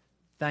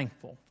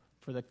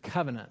for the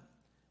covenant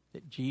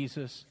that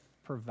Jesus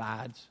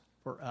provides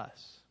for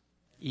us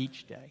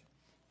each day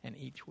and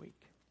each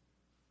week?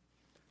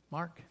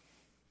 Mark?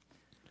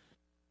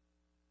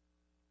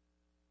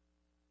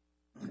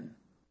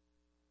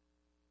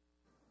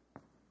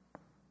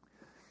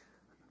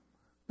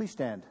 Please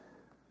stand.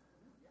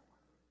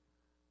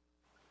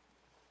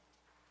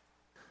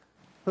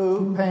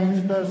 Who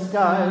paints the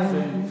skies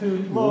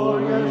into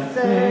glorious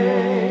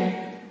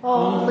day?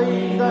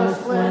 Only the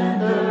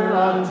splendor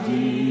of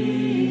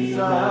Jesus.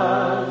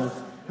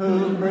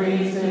 Who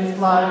breathes his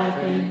life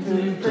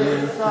into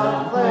bits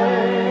of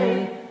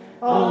clay?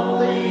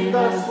 Only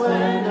the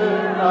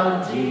splendor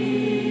of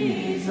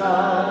Jesus.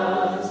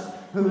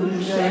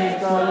 Who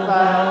shakes the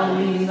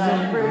valleys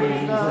and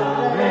brings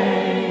the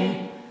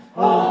rain?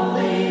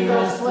 Only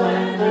the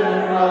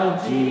splendor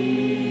of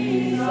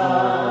Jesus.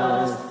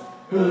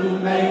 Who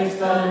makes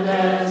the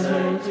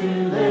desert to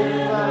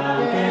live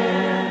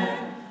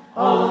again?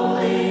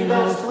 Only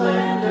the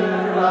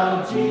splendor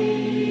of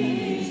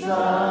Jesus.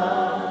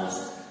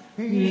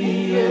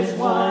 He is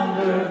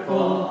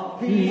wonderful,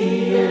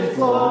 he is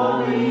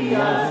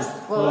glorious,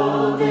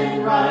 clothed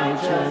in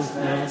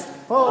righteousness,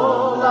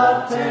 full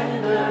of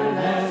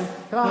tenderness.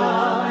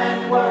 Come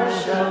and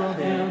worship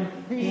him.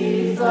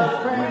 He's the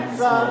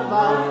Prince of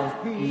Life.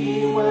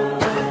 He will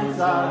cleanse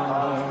our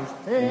hearts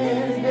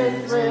in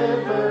his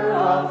river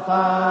of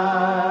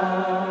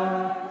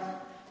fire.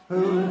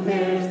 Who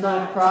hears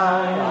the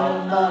cry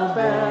of the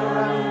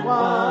barren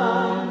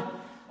one?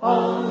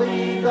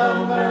 Only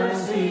the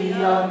mercy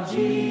of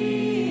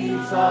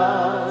Jesus.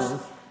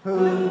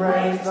 Who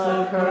breaks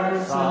the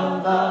curse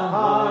on the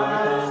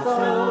heart of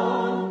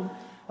stone?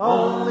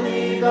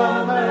 Only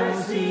the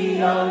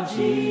mercy of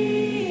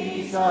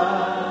Jesus.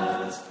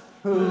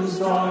 Who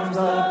storms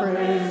the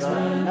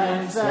prison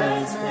and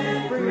sets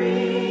men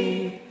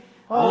free?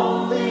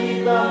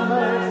 Only the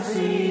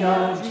mercy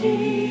of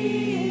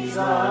Jesus.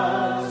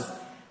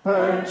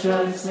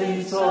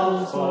 Purchasing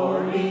souls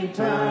for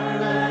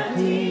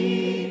eternity.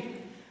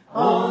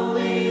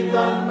 Only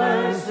the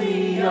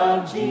mercy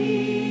of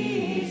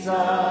Jesus.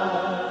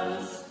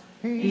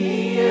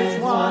 He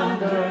is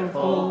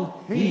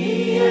wonderful,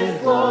 he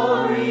is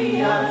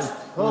glorious,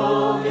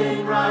 clothed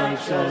in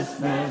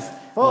righteousness,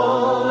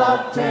 full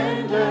of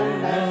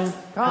tenderness.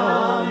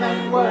 Come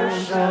and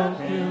worship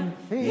him.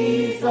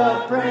 He's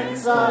the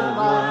Prince of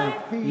Life.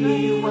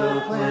 He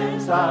will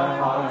cleanse our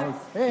hearts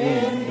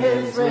in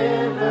his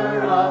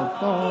river of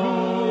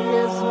thorns. He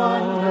is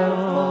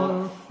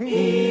wonderful.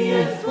 He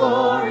is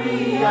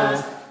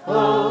glorious,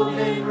 clothed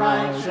in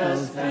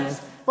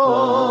righteousness,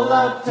 full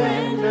of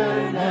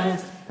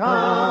tenderness.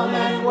 Come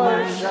and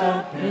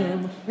worship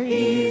him.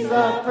 He's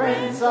the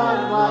Prince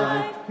of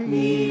Life.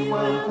 He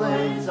will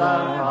cleanse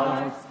our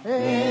hearts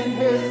in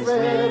his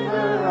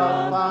river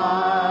of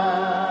fire.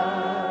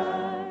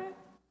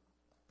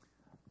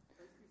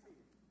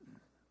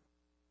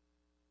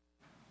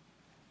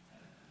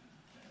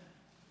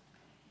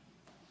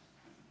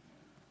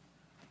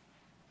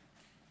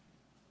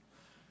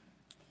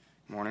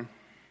 Morning.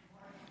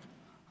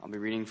 I'll be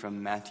reading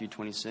from Matthew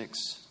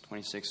 26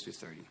 through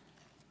 30.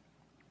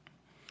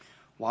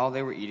 While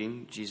they were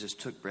eating, Jesus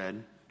took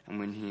bread, and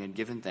when he had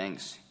given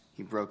thanks,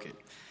 he broke it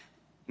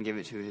and gave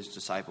it to his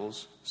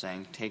disciples,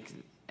 saying, "Take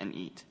and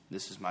eat.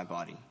 This is my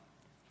body."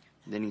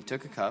 Then he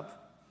took a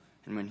cup,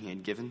 and when he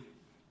had given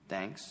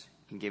thanks,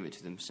 he gave it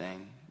to them,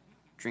 saying,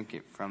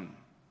 Drink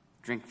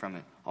from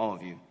it, all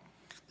of you.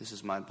 This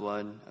is my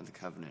blood of the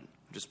covenant,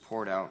 which is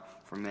poured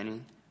out for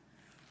many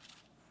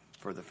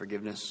for the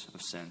forgiveness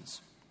of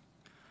sins.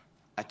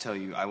 I tell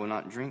you, I will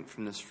not drink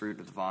from this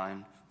fruit of the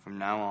vine from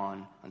now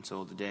on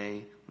until the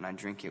day when I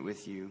drink it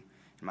with you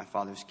in my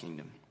Father's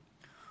kingdom."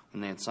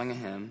 When they had sung a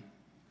hymn,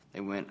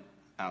 they went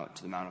out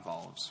to the Mount of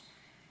Olives.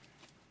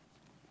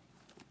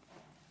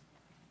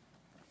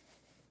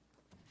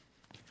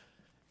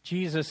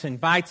 Jesus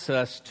invites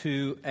us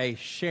to a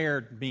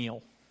shared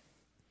meal.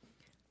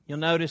 You'll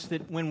notice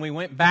that when we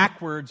went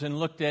backwards and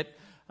looked at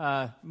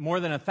more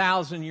than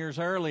 1,000 years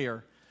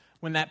earlier,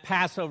 when that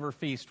Passover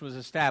feast was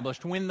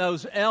established, when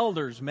those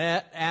elders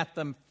met at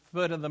the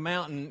foot of the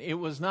mountain, it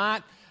was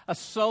not a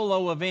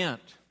solo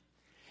event.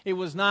 It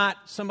was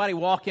not somebody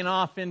walking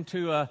off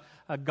into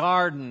a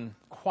garden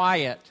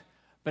quiet,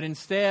 but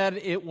instead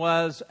it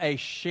was a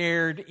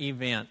shared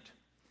event.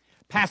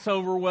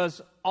 Passover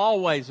was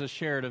always a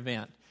shared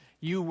event.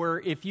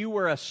 If you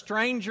were a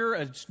stranger,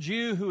 a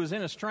Jew who was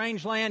in a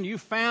strange land, you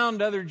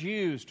found other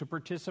Jews to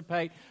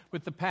participate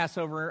with the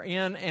Passover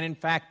in, and in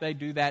fact, they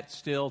do that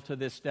still to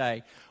this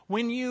day.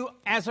 When you,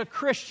 as a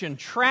Christian,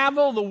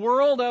 travel the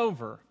world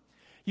over,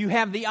 you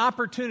have the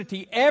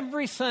opportunity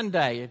every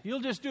Sunday, if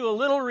you'll just do a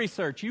little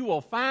research, you will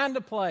find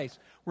a place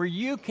where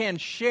you can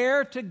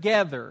share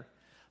together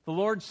the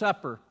Lord's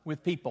Supper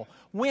with people.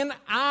 When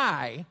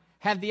I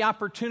had the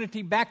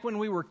opportunity back when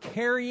we were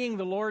carrying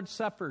the Lord's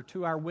Supper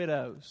to our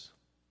widows,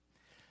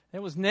 it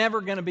was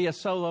never going to be a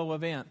solo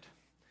event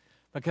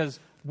because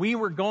we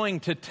were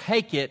going to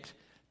take it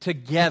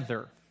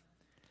together.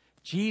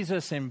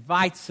 Jesus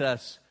invites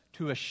us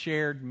to a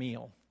shared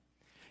meal.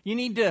 You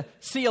need to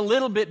see a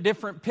little bit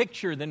different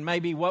picture than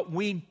maybe what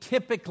we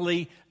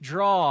typically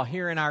draw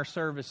here in our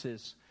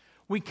services.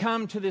 We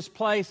come to this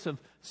place of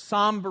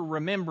somber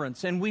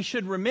remembrance, and we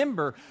should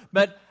remember,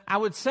 but I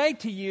would say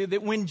to you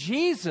that when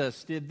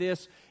Jesus did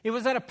this, it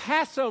was at a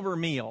Passover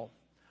meal,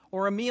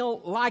 or a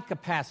meal like a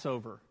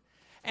Passover.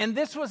 And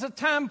this was a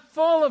time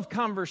full of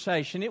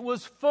conversation. It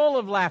was full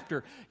of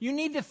laughter. You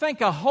need to think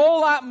a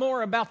whole lot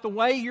more about the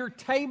way your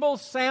table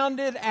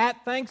sounded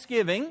at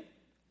Thanksgiving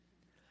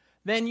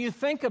than you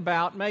think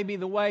about maybe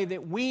the way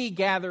that we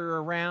gather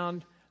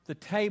around the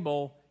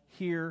table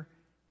here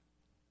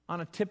on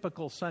a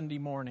typical Sunday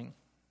morning.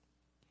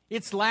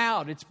 It's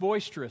loud, it's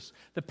boisterous.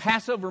 The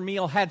Passover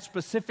meal had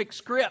specific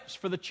scripts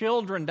for the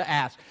children to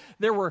ask.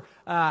 There were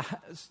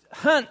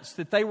hunts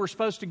that they were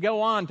supposed to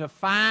go on to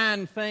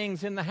find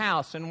things in the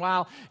house. And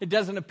while it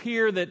doesn't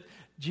appear that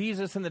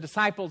Jesus and the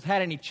disciples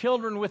had any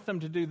children with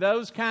them to do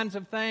those kinds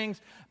of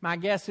things, my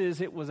guess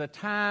is it was a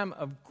time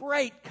of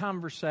great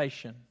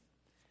conversation.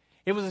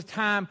 It was a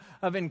time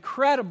of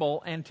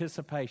incredible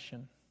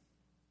anticipation.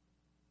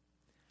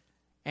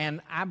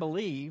 And I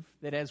believe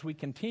that as we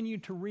continue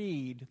to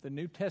read the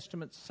New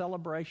Testament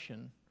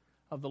celebration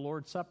of the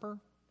Lord's Supper,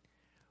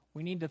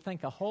 we need to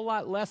think a whole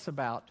lot less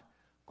about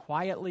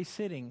quietly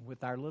sitting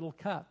with our little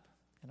cup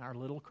and our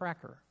little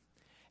cracker,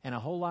 and a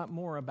whole lot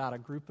more about a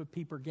group of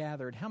people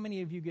gathered. How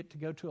many of you get to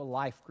go to a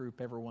life group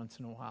every once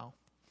in a while?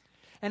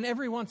 And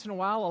every once in a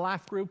while, a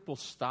life group will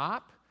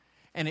stop,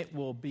 and it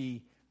will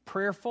be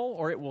prayerful,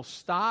 or it will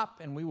stop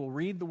and we will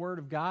read the Word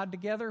of God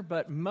together.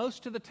 But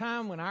most of the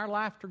time when our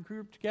life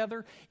group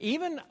together,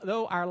 even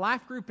though our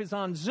life group is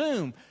on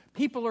Zoom,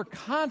 people are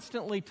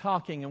constantly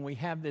talking and we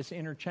have this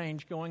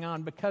interchange going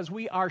on because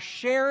we are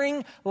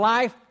sharing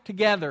life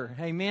together.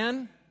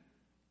 Amen?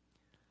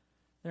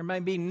 There may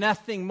be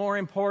nothing more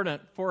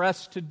important for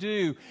us to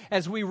do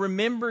as we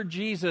remember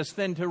Jesus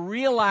than to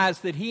realize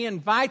that He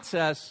invites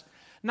us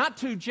not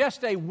to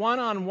just a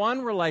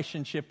one-on-one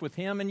relationship with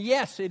Him. And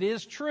yes, it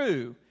is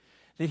true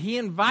that He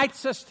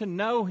invites us to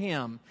know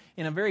Him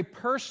in a very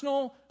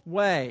personal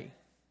way.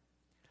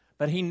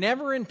 But He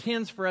never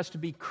intends for us to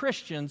be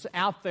Christians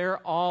out there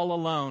all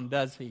alone,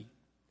 does He?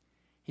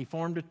 He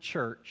formed a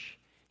church.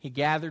 He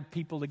gathered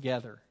people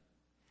together.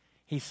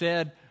 He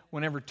said,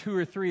 whenever 2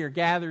 or 3 are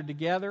gathered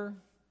together,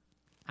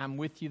 I'm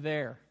with you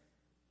there.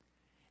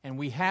 And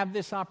we have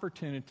this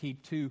opportunity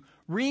to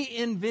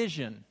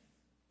re-envision.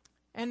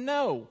 And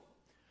no,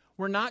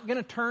 we're not going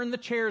to turn the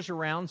chairs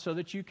around so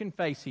that you can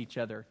face each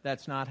other.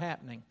 That's not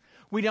happening.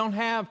 We don't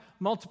have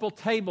multiple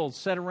tables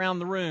set around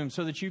the room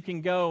so that you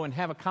can go and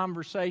have a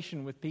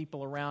conversation with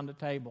people around a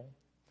table.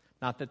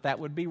 Not that that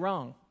would be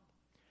wrong.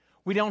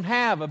 We don't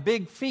have a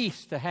big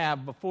feast to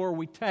have before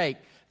we take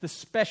the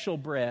special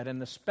bread and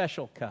the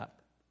special cup.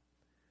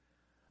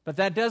 But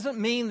that doesn't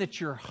mean that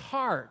your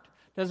heart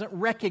doesn't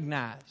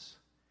recognize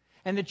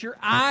and that your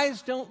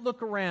eyes don't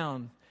look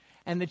around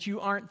and that you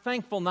aren't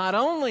thankful not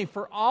only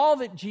for all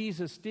that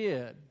Jesus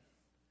did,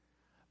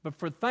 but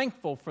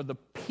thankful for the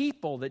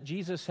people that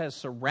Jesus has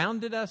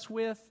surrounded us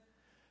with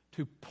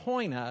to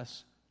point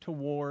us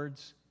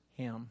towards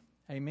Him.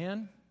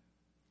 Amen?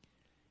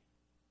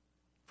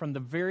 From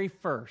the very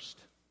first,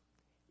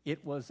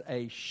 it was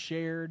a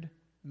shared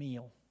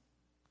meal.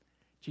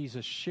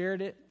 Jesus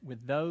shared it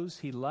with those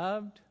He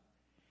loved,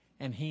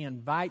 and He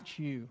invites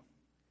you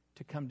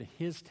to come to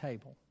His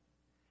table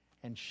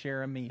and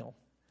share a meal.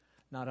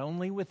 not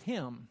only with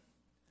him,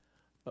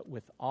 but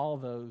with all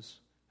those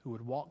who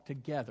would walk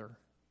together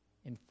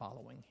in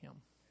following him.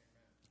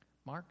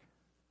 Mark?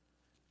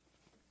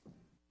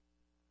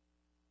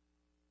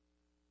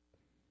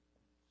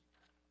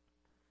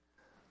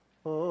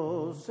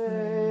 O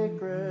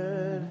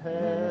sacred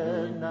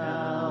head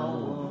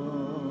now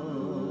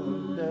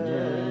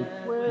wounded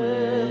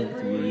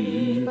with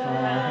grief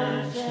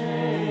and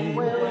shame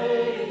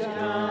weighed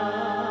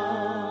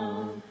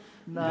down,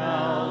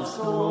 now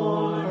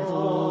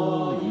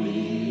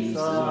sorrowfully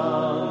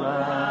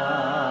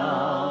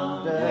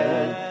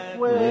surrounded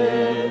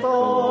with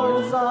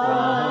thorns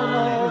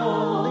thine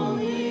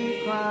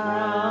only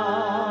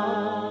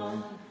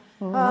crown.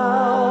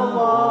 How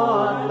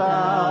art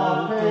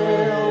thou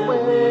pale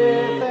with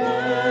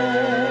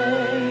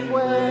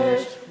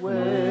anguish,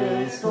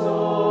 with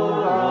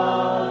sore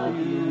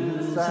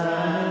abuse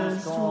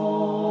and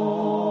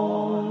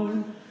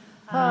scorn?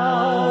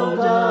 How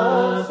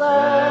does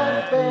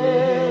that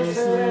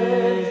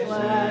visage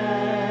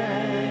languish,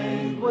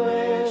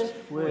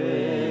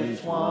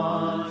 which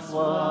once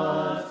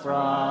was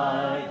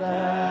bright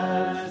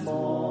as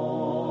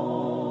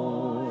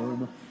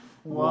morn?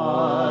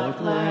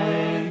 What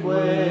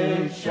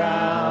language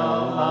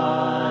shall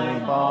I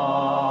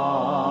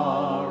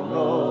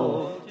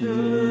borrow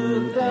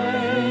to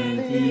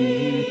thank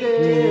thee,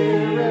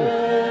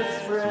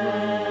 dearest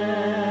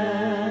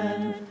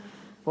friend,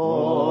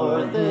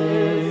 for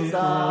this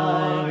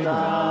thy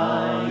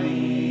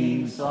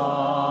dying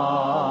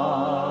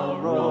sorrow,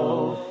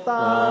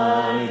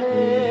 thy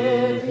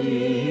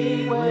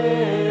pity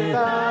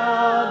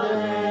without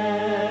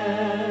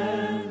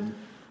end?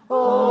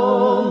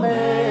 Oh,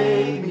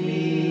 make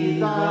me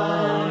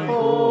thine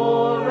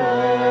forever,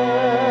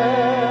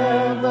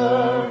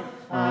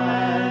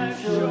 and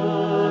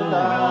should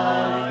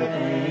I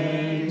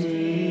faint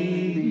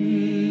in thee,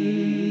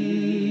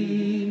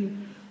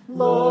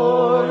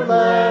 Lord,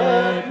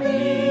 let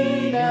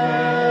me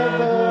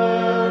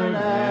never,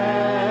 never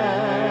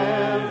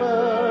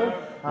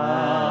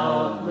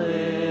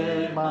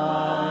outlive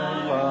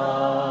my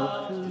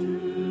love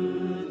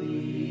to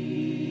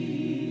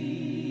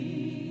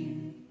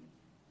thee.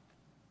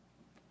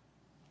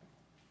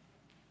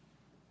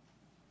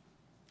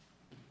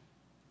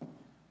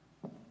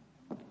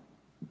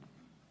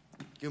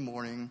 Good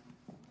morning.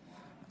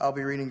 I'll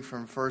be reading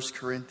from 1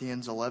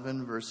 Corinthians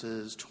 11,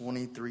 verses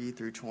 23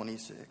 through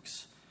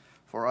 26.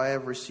 For I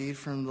have received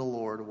from the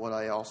Lord what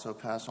I also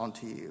pass on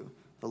to you.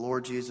 The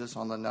Lord Jesus,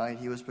 on the night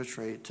he was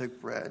betrayed,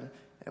 took bread,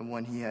 and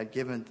when he had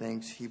given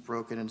thanks, he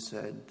broke it and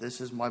said,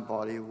 "This is my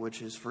body,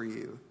 which is for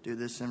you. Do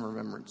this in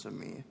remembrance of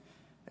me."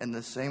 In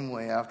the same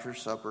way, after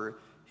supper,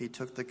 he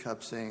took the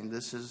cup, saying,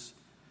 This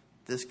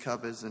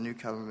cup is the new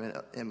covenant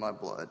in my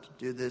blood.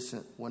 Do this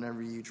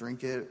whenever you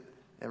drink it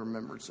in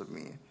remembrance of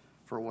me.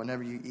 For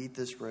whenever you eat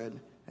this bread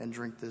and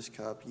drink this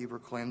cup, you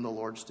proclaim the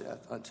Lord's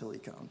death until he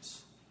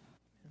comes.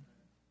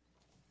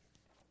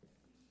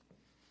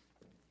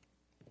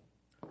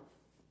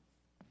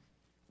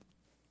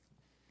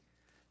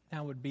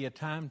 Now would be a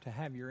time to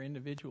have your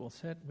individual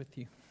set with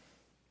you.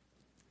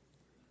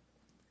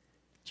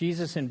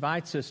 Jesus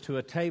invites us to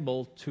a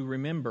table to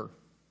remember.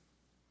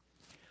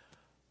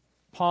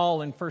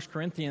 Paul in 1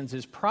 Corinthians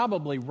is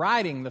probably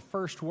writing the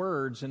first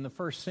words in the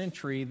first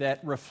century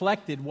that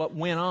reflected what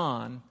went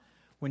on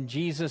when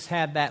Jesus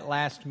had that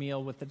last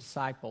meal with the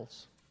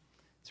disciples.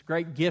 It's a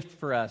great gift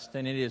for us,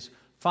 and it is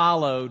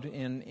followed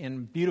in a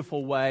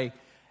beautiful way.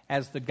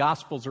 As the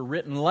Gospels are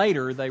written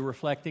later, they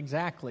reflect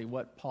exactly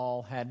what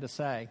Paul had to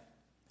say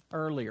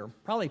earlier,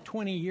 probably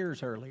 20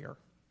 years earlier.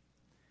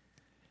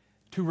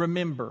 To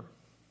remember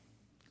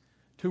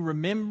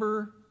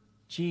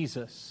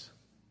Jesus.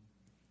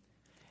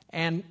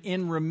 And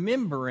in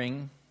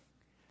remembering,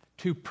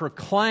 to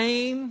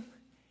proclaim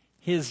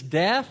his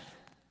death.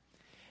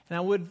 And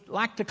I would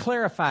like to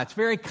clarify, it's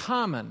very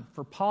common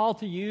for Paul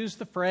to use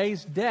the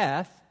phrase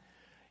death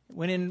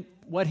when in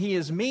what he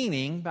is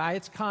meaning by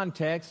its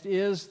context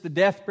is the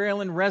death, burial,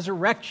 and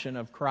resurrection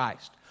of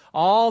Christ.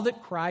 All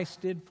that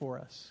Christ did for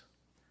us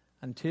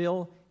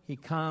until he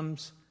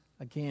comes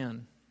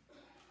again.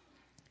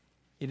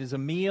 It is a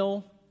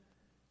meal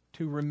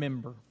to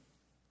remember.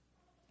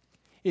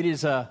 It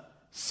is a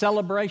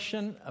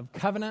celebration of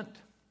covenant.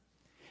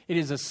 It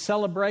is a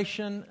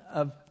celebration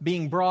of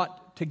being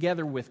brought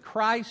together with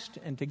Christ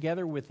and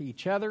together with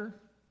each other.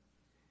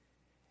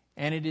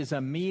 And it is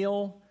a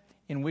meal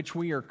in which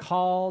we are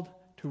called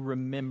to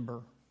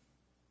remember.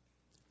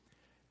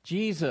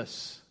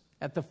 Jesus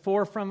at the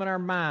forefront of our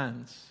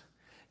minds.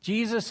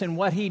 Jesus in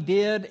what he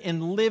did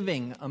in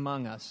living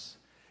among us.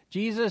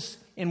 Jesus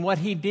in what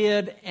he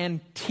did and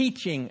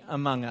teaching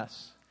among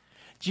us.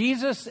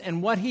 Jesus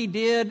and what he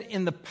did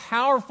in the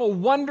powerful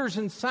wonders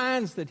and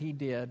signs that he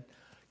did,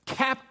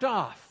 capped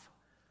off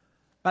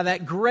by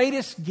that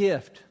greatest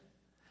gift,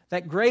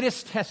 that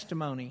greatest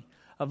testimony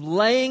of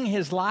laying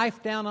his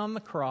life down on the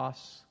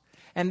cross,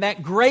 and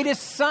that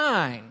greatest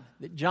sign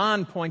that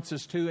John points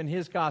us to in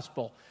his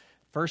gospel.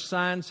 First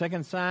sign,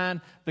 second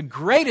sign. The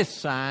greatest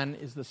sign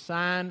is the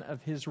sign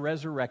of his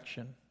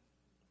resurrection.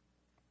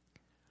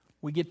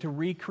 we get to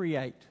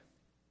recreate.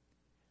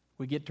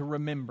 We get to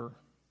remember.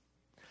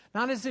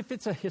 Not as if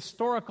it's a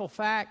historical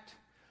fact,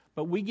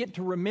 but we get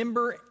to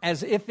remember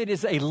as if it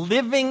is a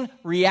living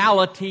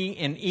reality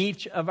in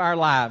each of our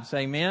lives.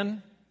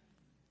 Amen?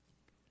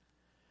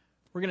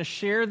 We're going to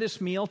share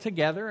this meal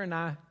together, and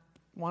I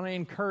want to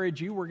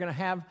encourage you. We're going to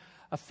have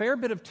a fair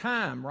bit of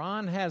time.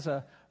 Ron has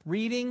a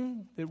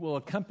reading that will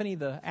accompany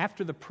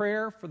after the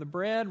prayer for the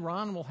bread.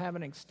 Ron will have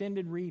an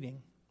extended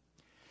reading.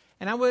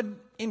 And I would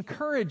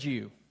encourage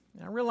you,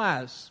 I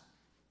realize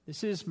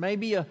this is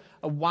maybe a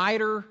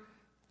wider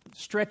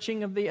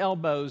stretching of the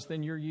elbows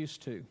than you're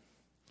used to.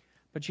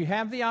 But you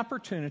have the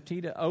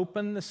opportunity to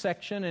open the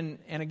section,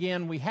 and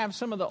again, we have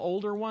some of the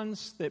older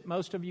ones that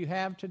most of you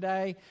have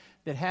today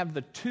that have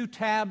the 2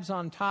 tabs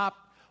on top.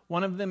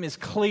 One of them is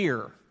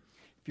clear.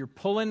 If you're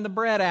pulling the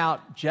bread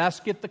out,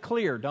 just get the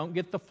clear. Don't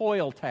get the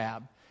foil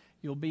tab.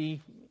 You'll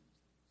be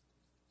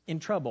in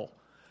trouble.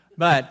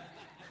 But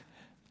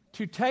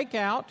to take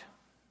out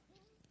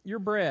your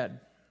bread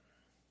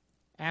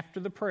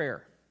after the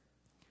prayer,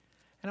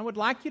 and I would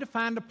like you to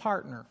find a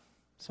partner,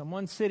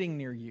 someone sitting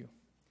near you.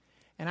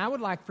 And I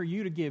would like for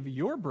you to give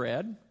your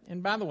bread,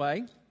 and by the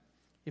way,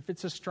 if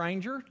it's a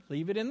stranger,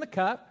 leave it in the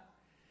cup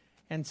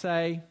and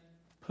say,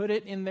 put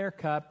it in their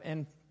cup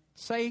and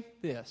say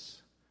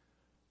this: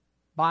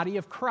 body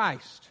of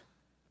Christ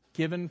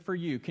given for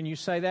you. Can you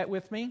say that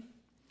with me?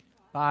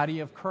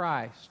 Body of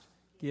Christ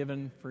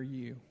given for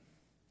you.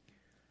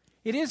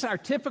 It is our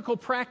typical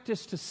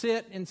practice to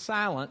sit in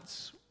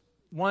silence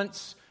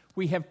once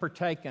we have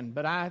partaken,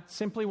 but I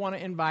simply want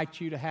to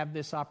invite you to have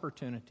this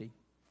opportunity.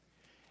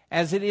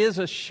 As it is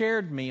a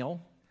shared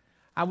meal,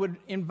 I would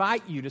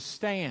invite you to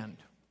stand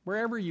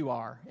wherever you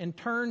are and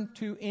turn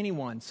to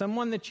anyone,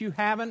 someone that you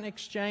haven't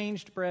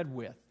exchanged bread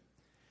with,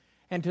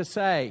 and to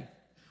say,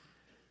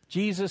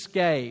 Jesus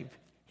gave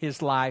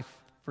His life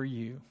for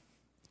you.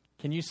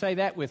 Can you say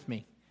that with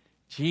me?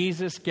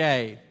 Jesus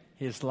gave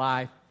His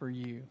life for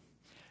you.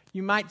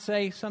 You might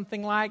say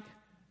something like,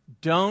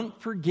 don't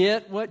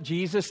forget what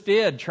Jesus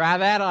did. Try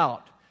that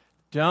out.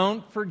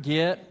 Don't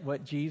forget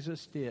what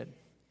Jesus did.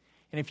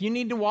 And if you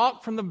need to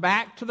walk from the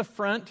back to the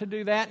front to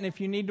do that, and if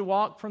you need to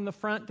walk from the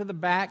front to the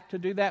back to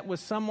do that with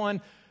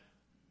someone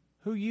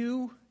who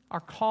you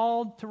are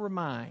called to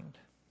remind,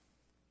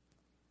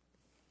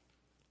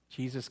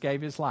 Jesus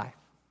gave His life.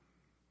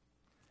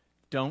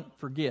 Don't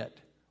forget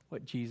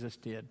what Jesus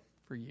did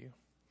for you.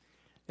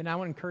 Then I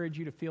would encourage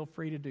you to feel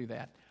free to do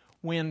that.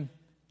 When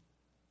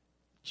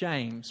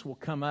James will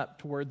come up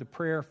toward the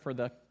prayer for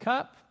the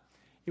cup,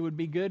 it would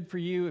be good for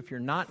you, if you're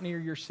not near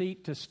your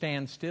seat, to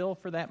stand still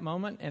for that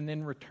moment and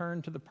then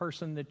return to the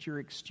person that you're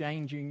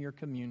exchanging your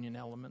communion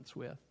elements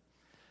with.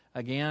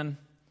 Again,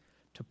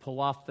 to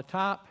pull off the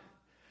top,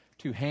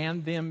 to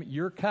hand them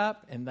your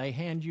cup and they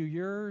hand you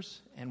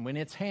yours, and when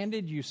it's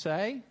handed, you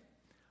say,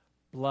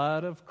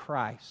 blood of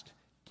Christ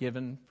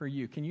given for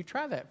you. Can you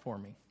try that for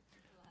me?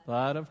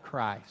 Blood of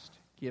Christ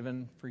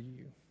given for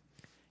you.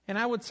 And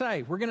I would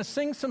say, we're going to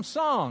sing some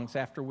songs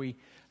after we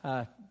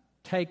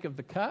take of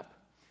the cup.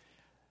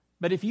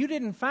 But if you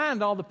didn't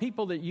find all the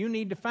people that you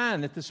need to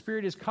find, that the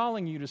Spirit is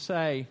calling you to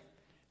say,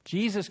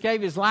 Jesus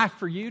gave His life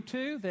for you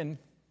too, then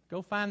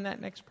go find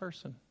that next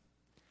person.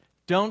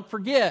 Don't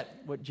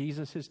forget what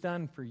Jesus has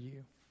done for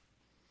you.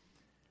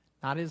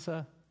 Not as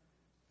a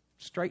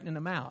straightening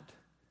them out,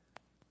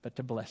 but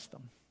to bless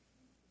them.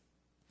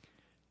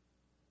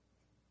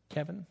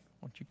 Kevin,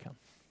 won't you come?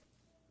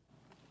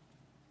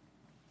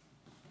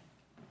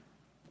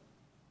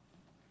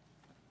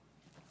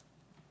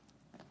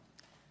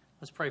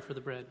 Let's pray for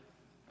the bread.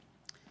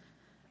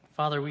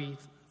 Father, we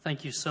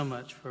thank you so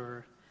much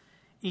for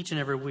each and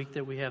every week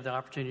that we have the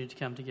opportunity to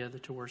come together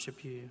to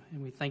worship you.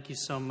 And we thank you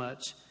so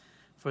much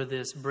for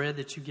this bread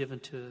that you've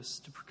given to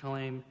us to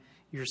proclaim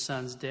your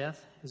Son's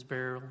death, His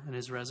burial, and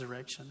His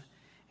resurrection.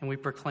 And we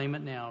proclaim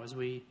it now as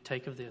we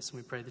take of this, and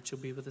we pray that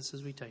you'll be with us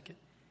as we take it.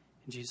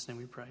 In Jesus' name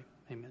we pray.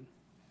 Amen.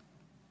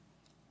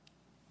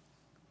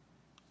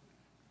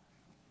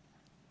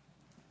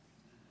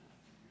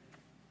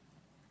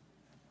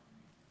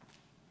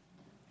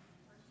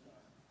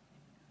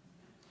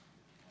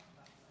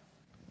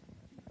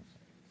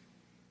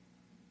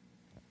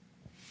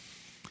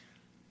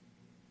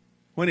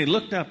 When he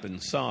looked up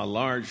and saw a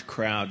large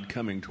crowd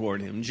coming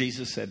toward him,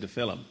 Jesus said to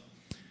Philip,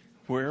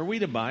 "Where are we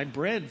to buy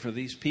bread for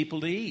these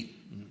people to eat?"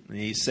 And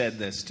he said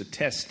this to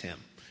test him,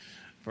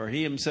 for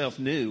he himself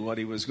knew what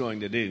he was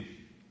going to do.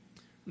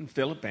 And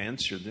Philip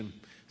answered them,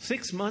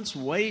 6 months'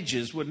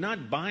 wages would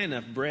not buy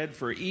enough bread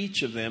for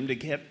each of them to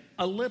get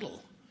a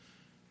little.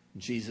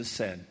 Jesus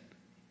said,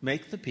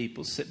 "Make the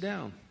people sit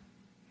down."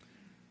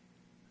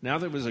 Now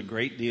there was a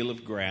great deal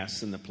of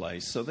grass in the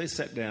place, so they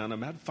sat down,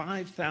 about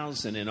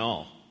 5,000 in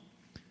all.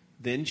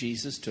 Then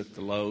Jesus took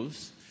the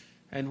loaves,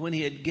 and when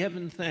he had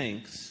given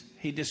thanks,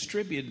 he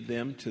distributed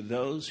them to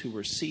those who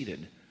were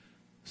seated.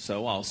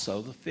 So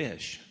also the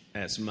fish,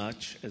 as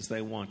much as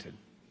they wanted.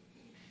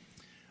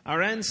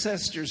 Our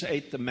ancestors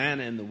ate the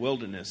manna in the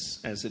wilderness,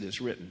 as it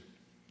is written.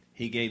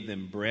 He gave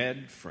them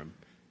bread from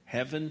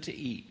heaven to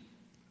eat.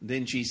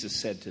 Then Jesus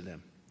said to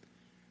them,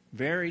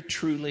 "Very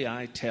truly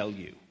I tell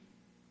you,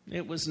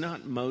 it was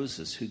not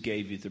Moses who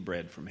gave you the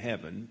bread from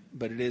heaven,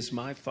 but it is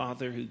my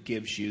Father who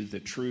gives you the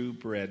true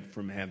bread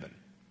from heaven.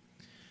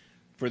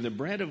 For the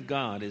bread of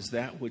God is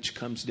that which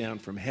comes down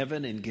from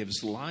heaven and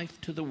gives life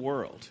to the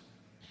world."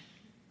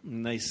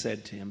 And they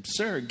said to him,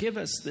 "Sir, give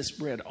us this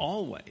bread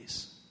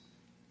always."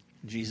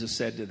 Jesus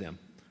said to them,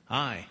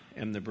 "I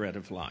am the bread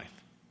of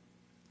life.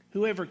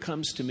 Whoever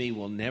comes to me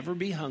will never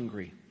be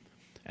hungry,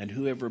 and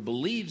whoever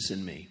believes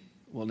in me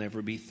will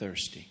never be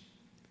thirsty.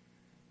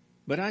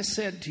 But I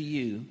said to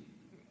you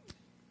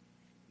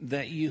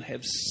that you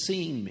have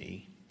seen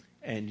me,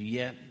 and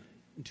yet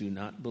do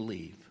not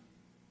believe."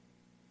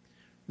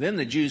 Then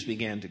the Jews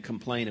began to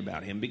complain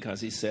about him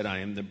because he said, "I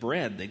am the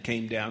bread that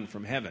came down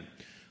from heaven."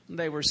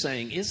 They were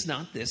saying, "Is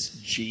not this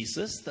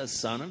Jesus, the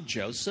son of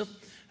Joseph,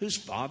 whose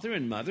father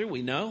and mother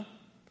we know?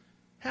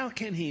 How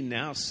can he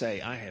now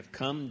say, 'I have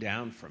come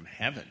down from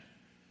heaven'?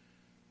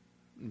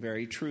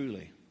 Very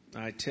truly,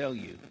 I tell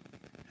you,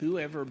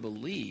 whoever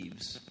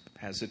believes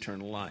has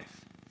eternal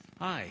life.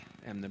 I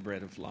am the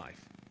bread of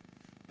life.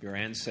 Your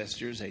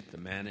ancestors ate the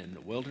manna in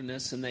the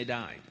wilderness, and they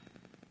died.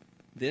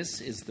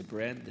 This is the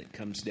bread that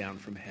comes down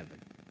from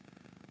heaven,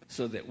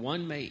 so that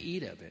one may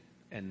eat of it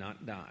and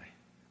not die.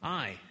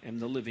 I am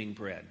the living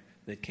bread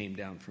that came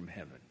down from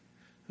heaven.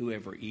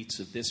 Whoever eats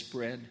of this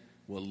bread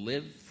will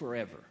live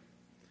forever,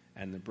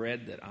 and the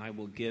bread that I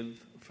will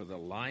give for the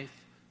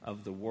life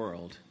of the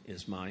world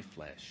is my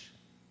flesh."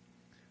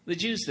 The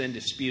Jews then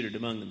disputed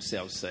among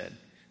themselves,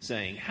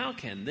 saying, "How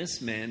can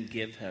this man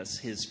give us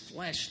his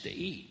flesh to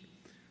eat?"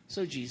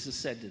 So Jesus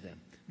said to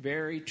them,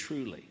 "Very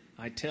truly,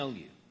 I tell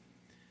you,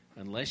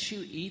 unless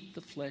you eat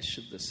the flesh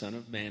of the Son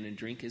of Man and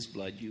drink his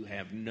blood, you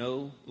have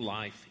no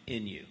life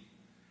in you.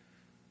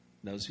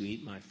 Those who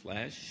eat my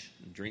flesh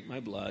and drink my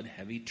blood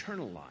have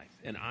eternal life,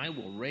 and I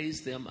will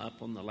raise them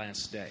up on the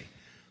last day.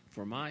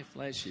 For my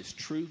flesh is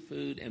true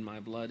food, and my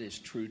blood is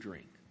true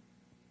drink.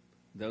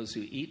 Those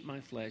who eat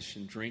my flesh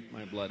and drink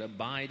my blood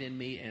abide in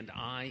me, and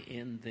I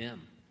in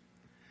them.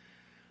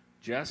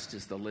 Just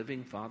as the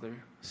living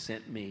Father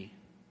sent me,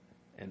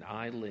 and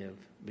I live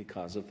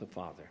because of the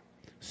Father,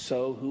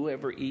 so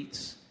whoever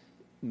eats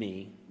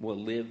me will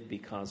live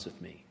because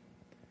of me.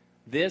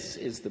 This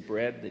is the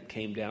bread that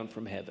came down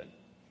from heaven,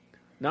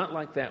 not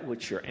like that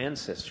which your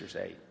ancestors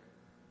ate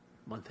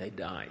when they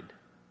died,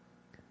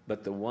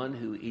 but the one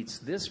who eats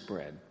this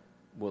bread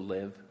will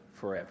live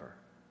forever."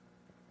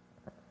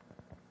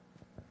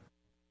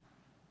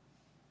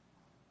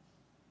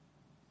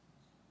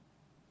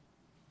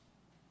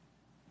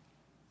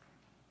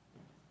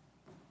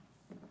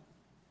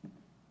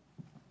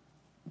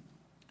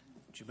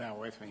 Would you bow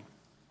with me?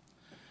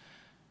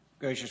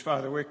 Gracious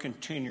Father, we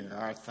continue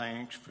our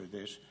thanks for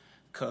this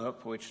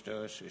cup, which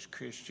to us as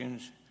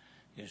Christians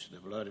is the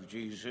blood of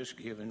Jesus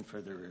given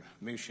for the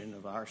remission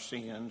of our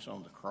sins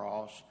on the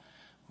cross,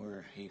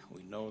 where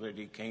we know that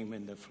he came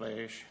in the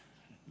flesh,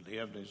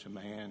 lived as a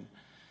man.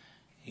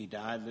 He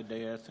died the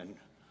death and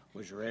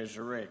was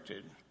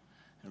resurrected.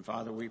 And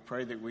Father, we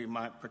pray that we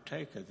might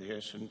partake of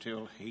this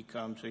until he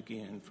comes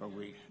again, for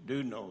we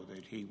do know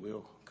that he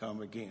will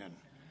come again.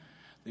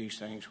 These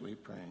things we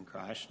pray in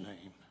Christ's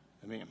name.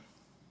 Amen.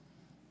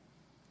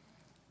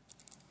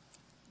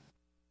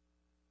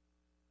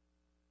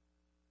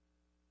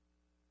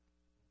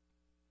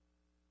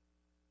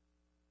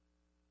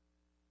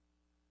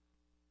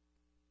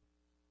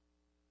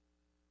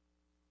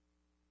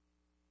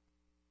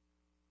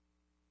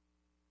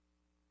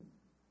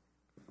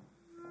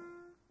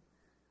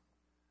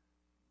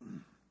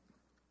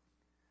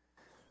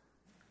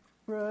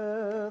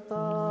 Breath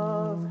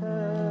of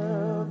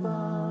heaven,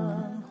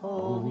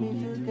 hold me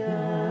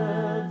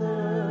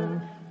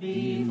together,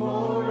 be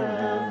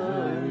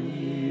forever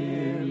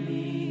near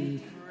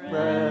me.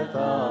 Breath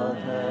of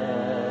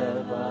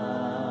heaven,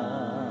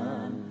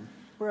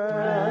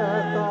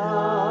 breath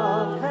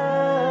of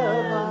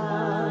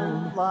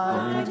heaven,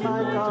 light in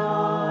my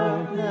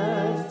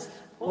darkness,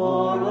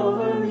 pour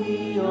over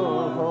me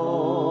your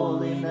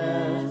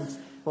holiness,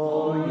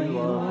 for you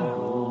are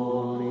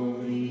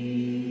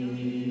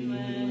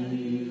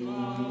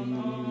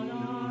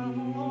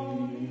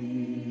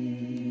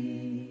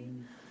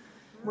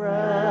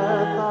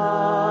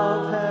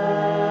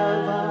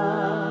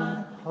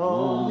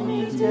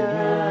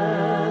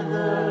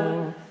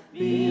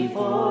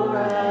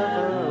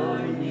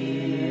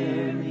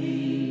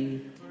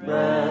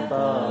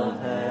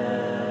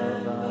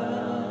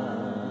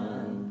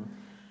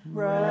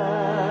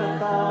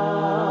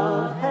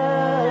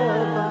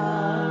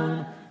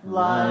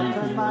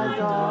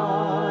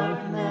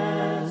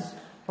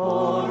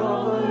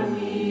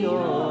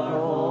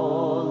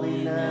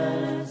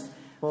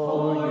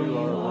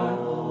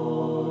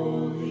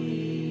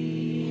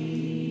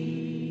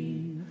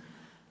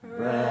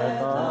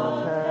breath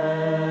of heaven.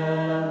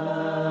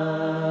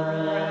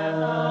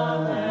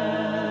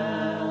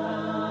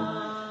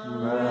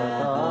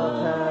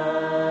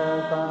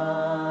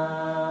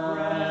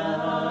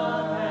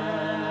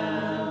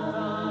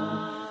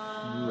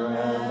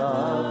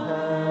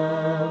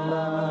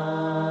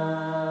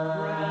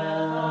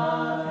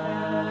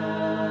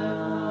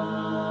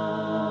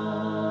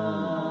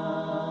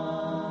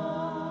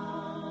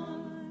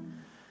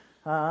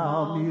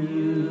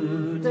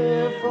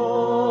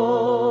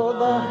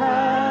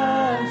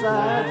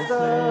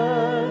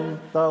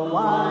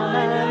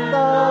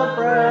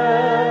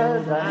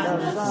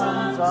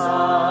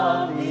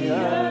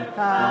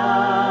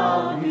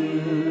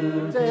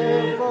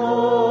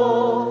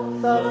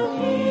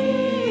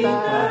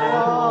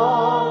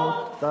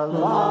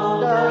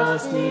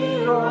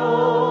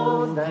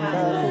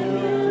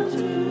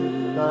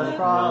 the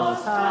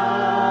cross,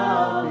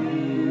 how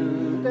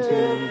beautiful,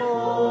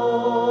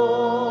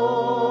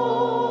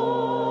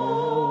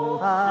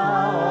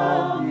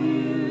 how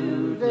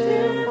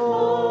beautiful,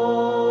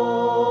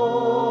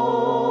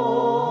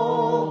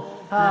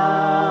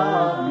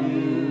 how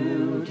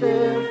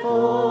beautiful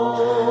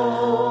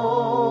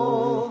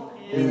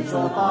is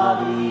the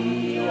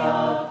body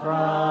of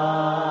Christ.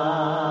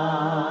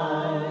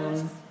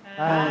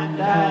 And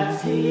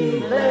as he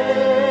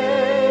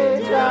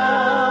laid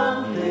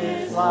down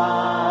his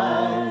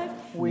life,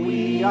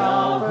 we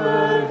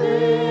offer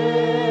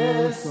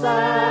this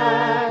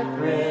sacrifice,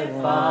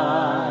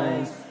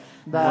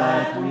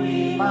 that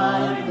we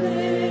might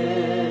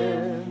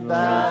live,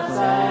 that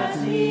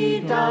as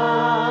he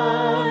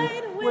died,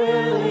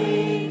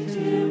 willing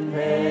to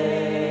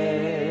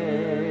pay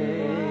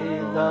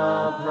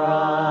the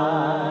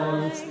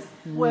price,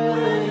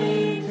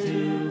 willing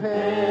to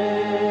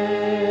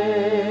pay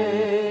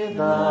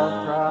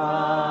the price.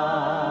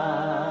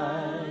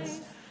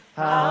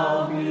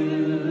 How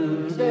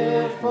beautiful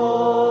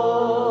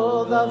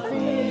the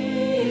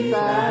feet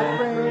that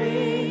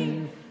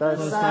bring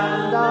the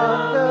sound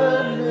of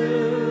good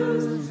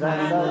news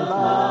and the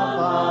love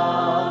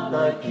of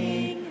the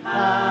King.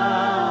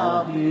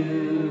 How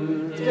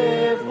beautiful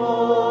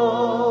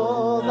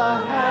the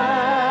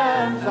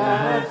hands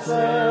that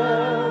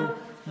serve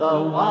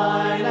the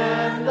wine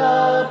and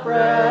the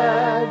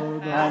bread,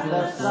 and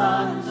the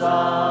sons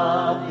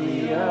of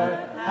the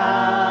earth.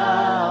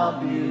 How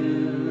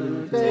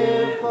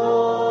beautiful,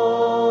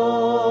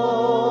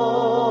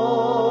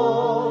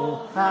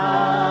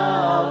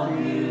 how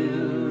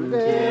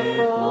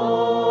beautiful,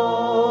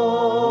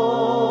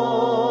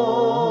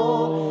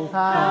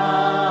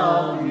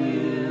 how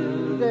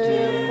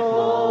beautiful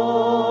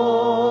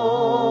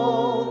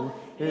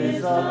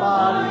is the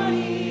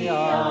body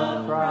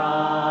of Christ.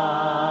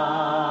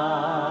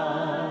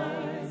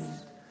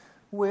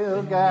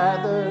 We'll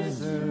gather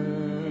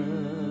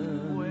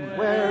soon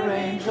where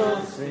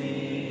angels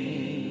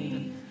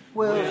sing.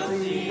 We'll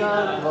see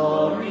the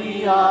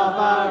glory of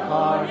our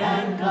Lord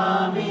and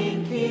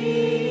coming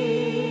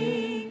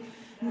King.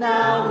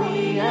 Now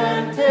we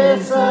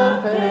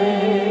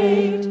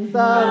anticipate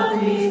the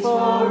feast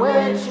for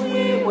which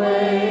we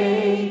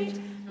wait.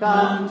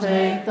 Come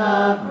take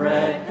the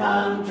bread,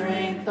 come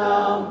drink the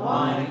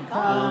wine,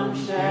 come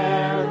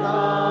share the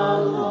Lord.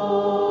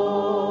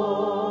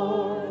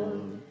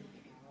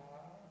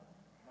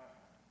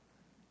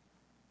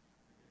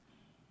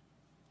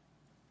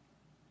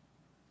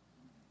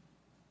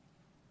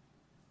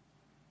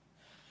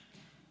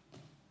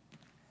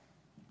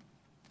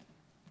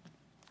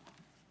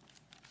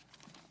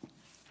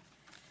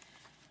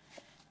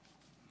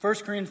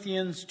 First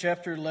Corinthians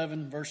chapter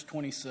 11, verse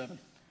 27.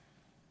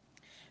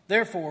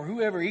 Therefore,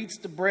 whoever eats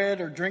the bread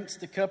or drinks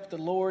the cup of the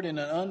Lord in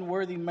an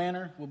unworthy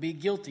manner will be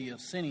guilty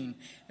of sinning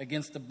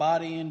against the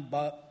body and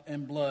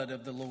blood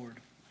of the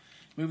Lord.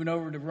 Moving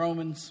over to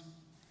Romans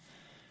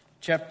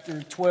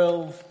chapter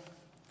 12,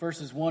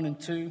 verses 1 and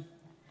 2.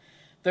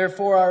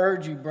 Therefore, I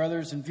urge you,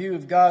 brothers, in view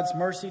of God's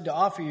mercy, to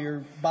offer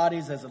your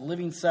bodies as a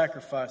living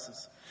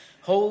sacrifices,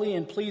 holy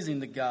and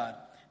pleasing to God.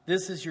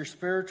 This is your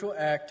spiritual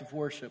act of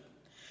worship.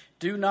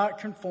 Do not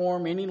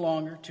conform any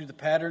longer to the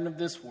pattern of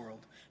this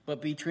world,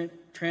 but be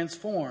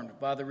transformed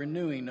by the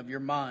renewing of your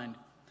mind.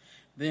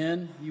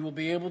 Then you will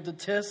be able to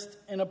test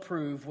and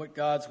approve what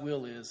God's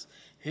will is,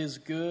 his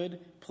good,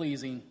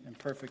 pleasing, and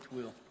perfect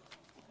will.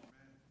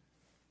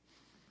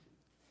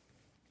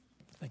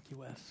 Thank you,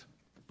 Wes.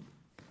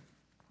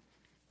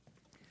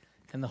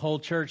 And the whole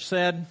church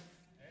said,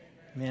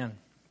 Amen.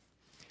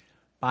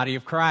 Body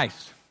of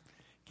Christ,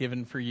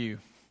 given for you.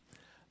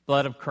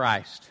 Blood of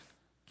Christ,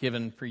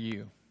 given for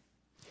you.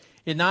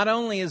 It not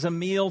only is a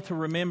meal to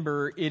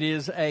remember, it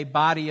is a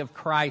body of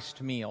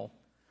Christ meal.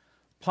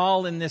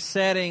 Paul in this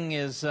setting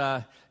is,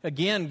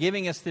 again,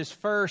 giving us this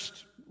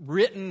first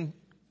written,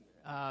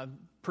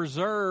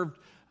 preserved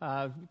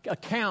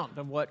account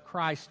of what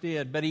Christ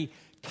did. But he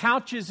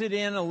couches it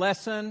in a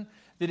lesson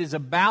that is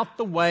about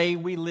the way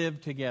we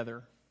live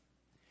together.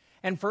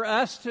 And for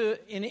us to,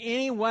 in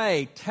any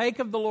way, take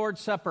of the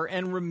Lord's Supper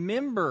and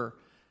remember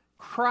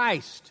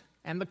Christ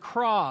and the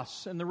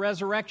cross and the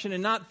resurrection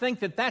and not think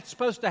that that's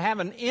supposed to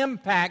have an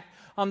impact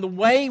on the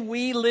way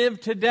we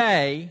live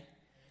today,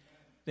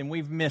 then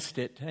we've missed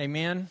it.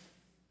 Amen?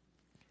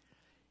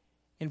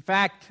 In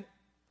fact,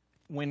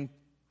 when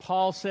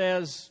Paul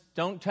says,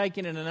 don't take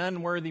it in an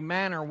unworthy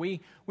manner, we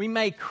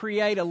may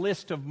create a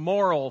list of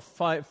moral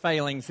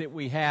failings that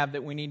we have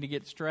that we need to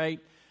get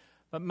straight.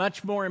 But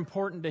much more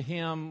important to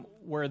him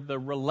were the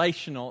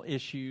relational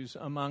issues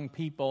among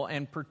people,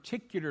 and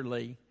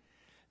particularly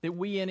that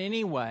we in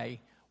any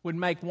way would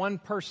make one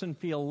person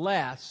feel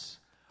less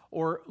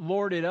or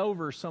lord it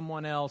over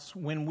someone else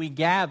when we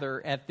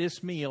gather at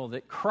this meal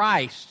that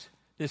Christ,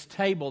 this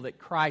table that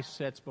Christ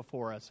sets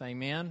before us.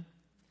 Amen?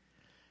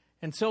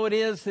 And so it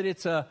is that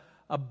it's a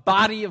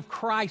body of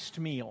Christ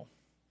meal.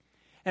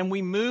 And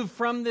we move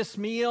from this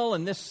meal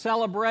and this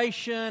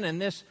celebration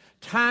and this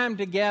time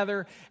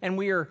together, and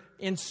we are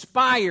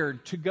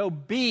inspired to go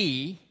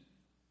be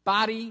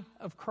body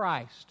of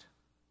Christ.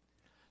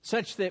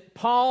 Such that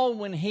Paul,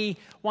 when he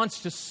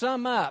wants to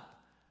sum up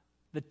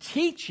the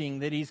teaching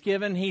that he's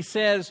given, he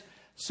says,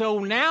 so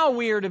now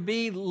we are to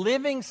be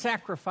living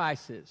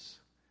sacrifices.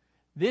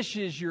 This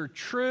is your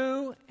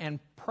true and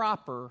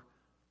proper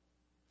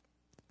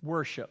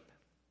worship.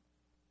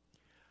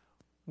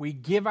 We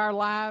give our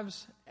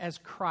lives as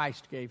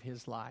Christ gave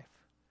his life.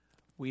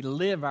 We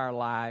live our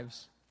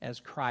lives as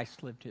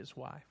Christ lived his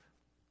life.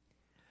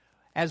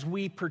 As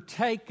we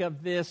partake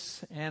of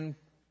this, and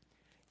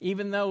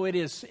even though it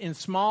is in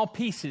small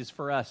pieces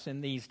for us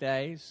in these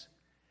days,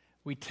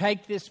 we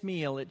take this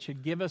meal, it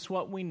should give us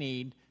what we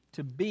need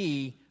to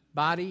be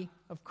body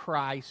of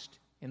Christ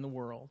in the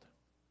world.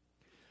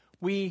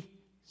 We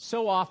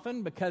so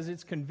often, because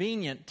it's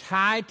convenient,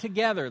 tie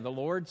together the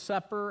Lord's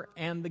Supper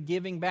and the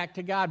giving back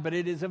to God. But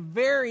it is a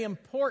very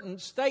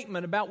important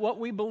statement about what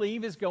we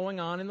believe is going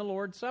on in the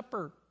Lord's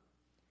Supper.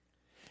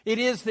 It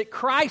is that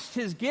Christ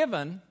has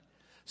given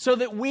so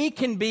that we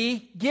can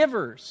be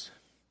givers.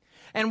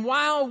 And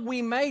while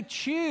we may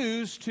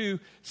choose to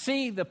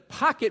see the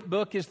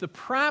pocketbook as the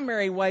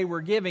primary way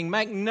we're giving,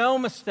 make no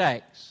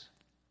mistakes.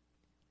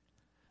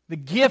 The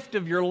gift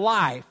of your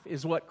life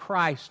is what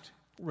Christ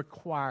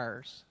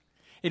requires.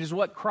 It is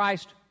what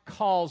Christ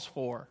calls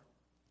for.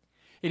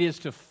 It is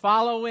to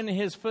follow in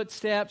his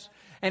footsteps.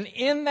 And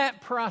in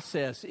that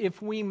process,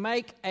 if we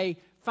make a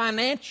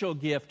financial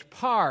gift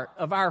part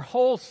of our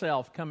whole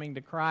self coming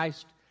to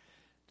Christ,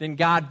 then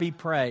God be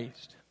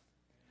praised.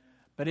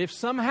 But if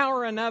somehow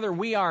or another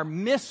we are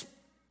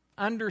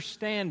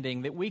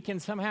misunderstanding that we can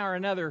somehow or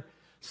another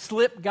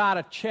slip God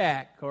a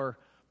check or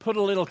put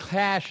a little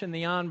cash in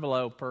the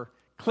envelope or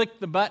click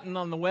the button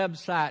on the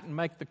website and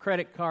make the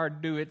credit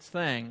card do its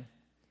thing,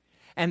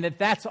 and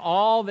that's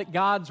all that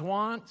God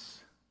wants,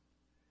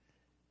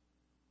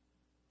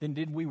 then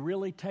did we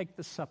really take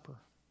the supper?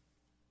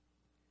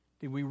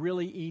 Did we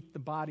really eat the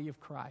body of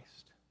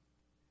Christ?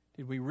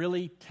 Did we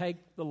really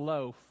take the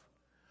loaf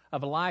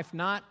of a life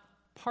not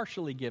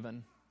partially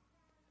given,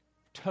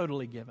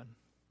 totally given?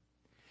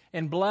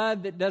 And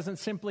blood that doesn't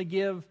simply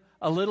give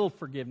a little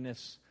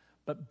forgiveness,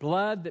 but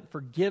blood that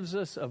forgives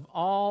us of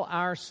all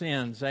our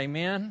sins.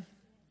 Amen?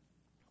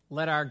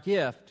 Let our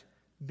gift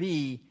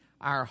be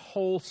our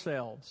whole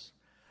selves,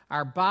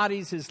 our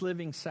bodies as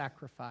living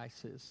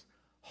sacrifices,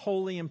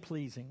 holy and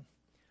pleasing,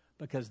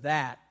 because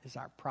that is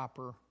our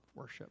proper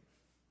worship.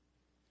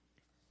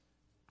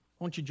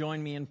 Won't you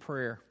join me in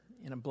prayer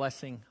in a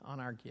blessing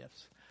on our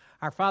gifts?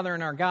 Our Father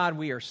and our God,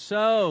 we are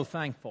so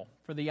thankful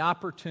for the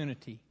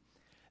opportunity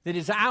that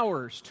is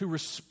ours to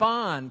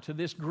respond to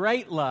this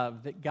great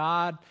love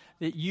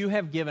that you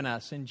have given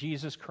us in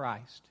Jesus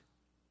Christ.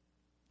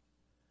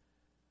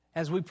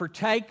 As we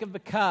partake of the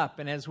cup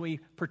and as we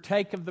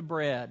partake of the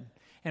bread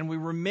and we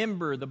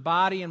remember the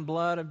body and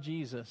blood of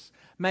Jesus,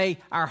 may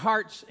our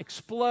hearts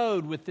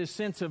explode with this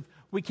sense of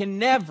we can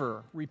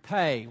never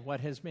repay what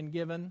has been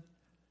given,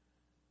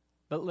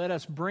 but let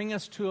us bring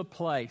us to a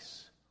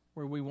place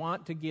where we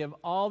want to give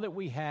all that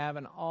we have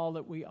and all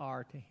that we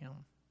are to Him.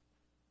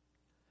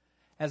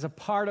 As a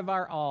part of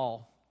our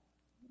all,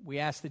 we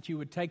ask that you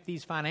would take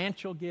these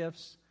financial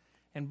gifts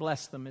and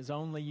bless them as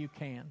only you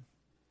can.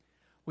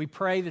 We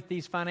pray that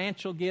these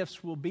financial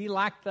gifts will be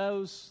like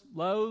those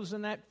loaves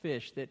and that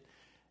fish that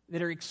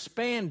are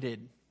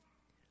expanded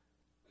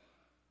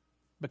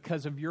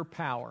because of your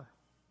power.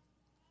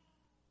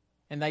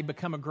 And they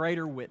become a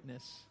greater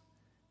witness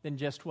than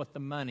just what the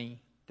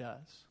money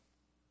does.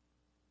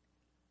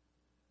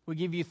 We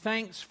give you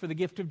thanks for the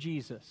gift of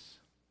Jesus.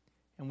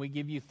 And we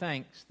give you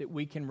thanks that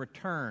we can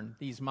return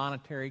these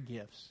monetary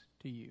gifts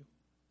to you.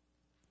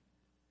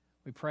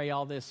 We pray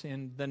all this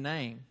in the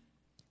name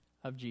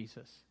of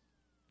Jesus.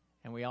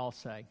 And we all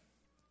say,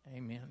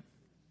 amen.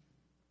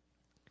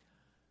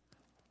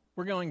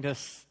 We're going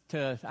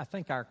to I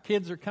think our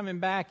kids are coming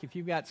back. If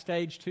you've got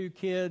stage 2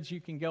 kids, you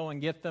can go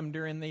and get them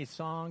during these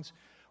songs.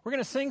 We're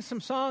going to sing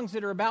some songs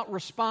that are about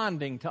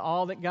responding to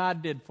all that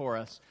God did for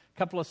us. A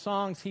couple of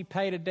songs, He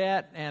Paid a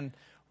Debt, and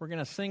we're going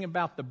to sing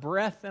about the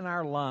breath in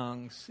our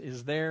lungs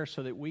is there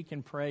so that we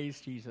can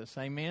praise Jesus.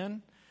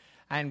 Amen?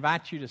 I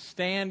invite you to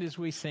stand as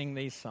we sing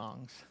these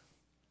songs.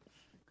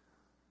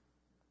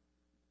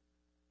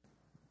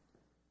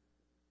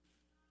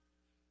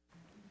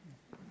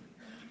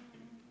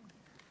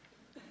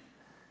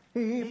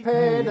 He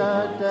paid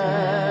a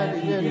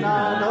debt he did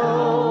not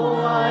owe.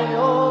 I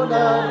owed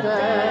a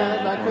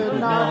debt I could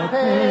not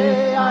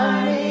pay.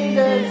 I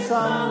needed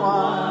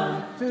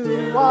someone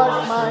to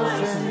wash my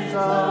sins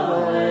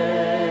away.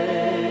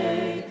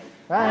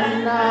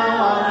 And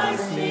now I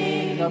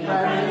sing a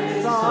brand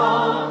new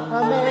song,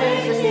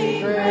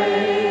 Amazing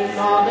Grace,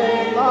 all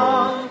day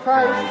long.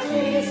 Christ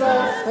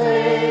Jesus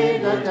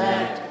paid a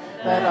debt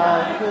that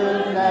I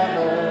could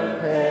never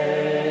pay.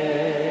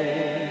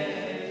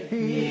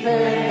 He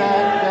paid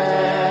that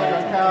debt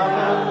on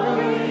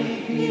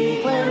Calvary.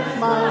 He cleansed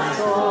my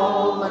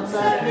soul and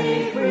set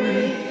me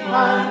free.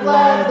 I'm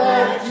glad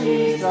that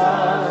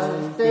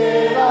Jesus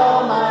did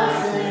all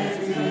my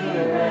sins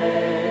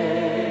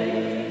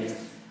erase.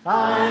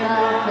 I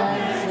now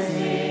can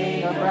sing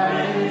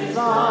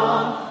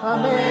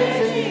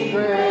Amazing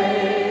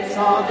grace,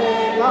 all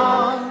day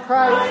long,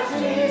 Christ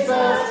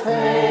Jesus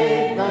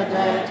paid the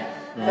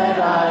debt that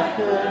I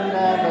could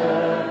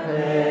never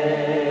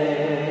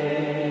pay.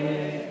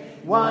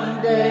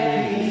 One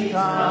day He's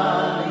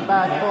coming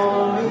back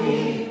for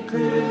me to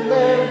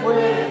live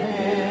with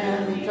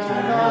Him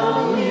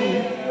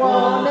eternally.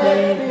 Won't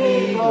it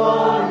be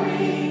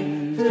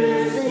glory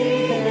to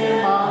see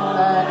Him on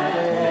that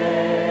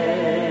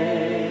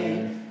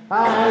day?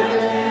 I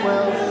then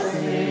will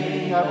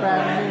sing a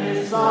brand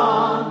new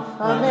song,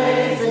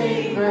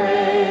 Amazing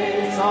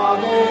Grace,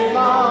 all day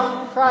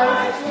long,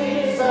 Christ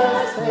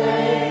Jesus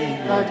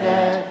paid the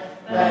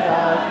debt that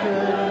I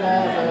could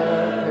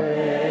never pay.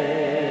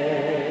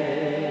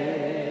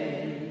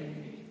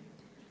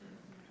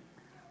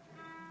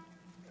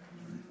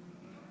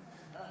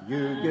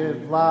 You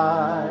give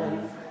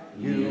life,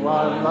 you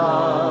are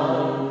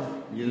love,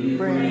 you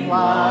bring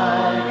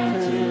light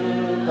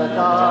to the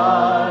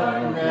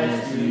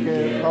darkness, you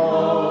give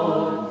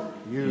hope,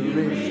 you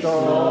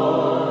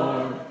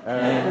restore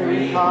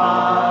every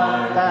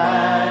heart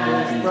that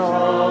is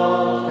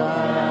broken,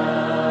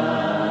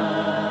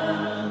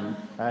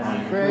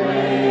 and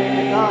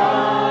great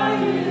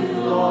are you,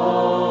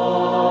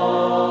 Lord.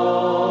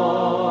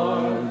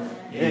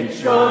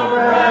 It's your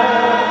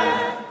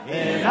breath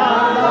in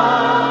our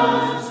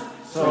lungs,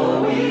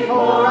 so we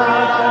pour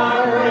out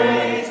our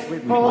praise, we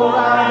pour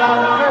out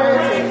our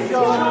praise. It's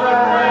your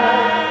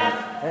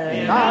breath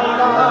in our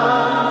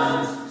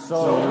lungs,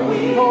 so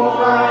we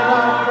pour out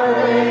our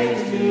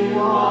praise to you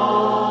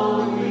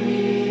only.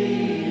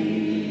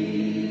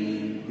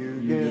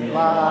 You give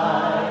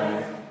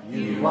life,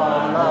 you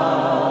are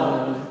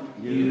love,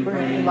 you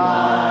bring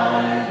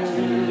light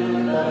to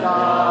the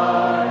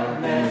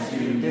darkness,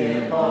 you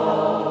give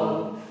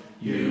hope,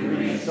 you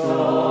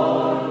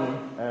restore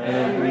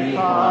every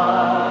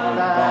heart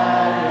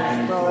that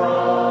is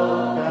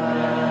broken,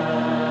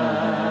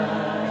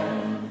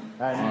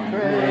 and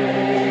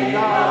great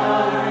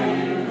are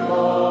you,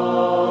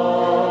 Lord.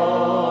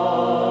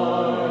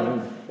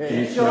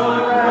 It's your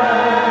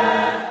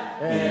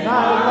breath in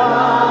our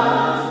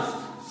lungs,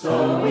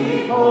 so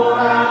we pour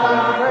out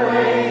our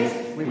praise,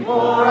 we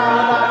pour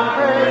out our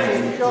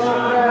praise. It's your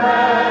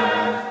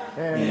breath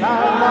in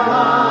our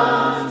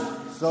lungs,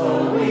 so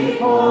we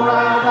pour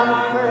out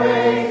our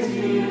praise to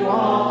you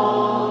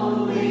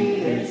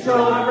only. It's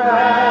your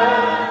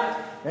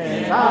breath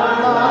in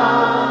our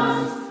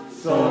lungs,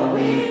 so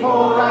we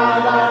pour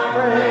out our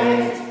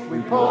praise,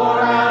 we pour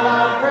out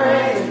our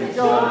praise. It's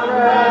your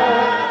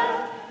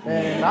breath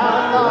in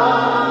our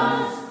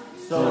lungs,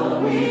 so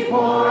we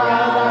pour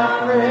out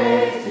our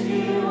praise to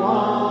you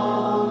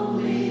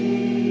only.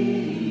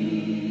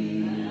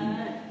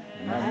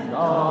 And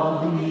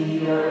all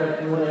the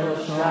earth will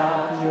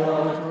shout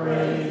your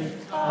praise,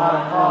 our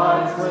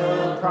hearts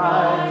will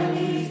cry,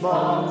 these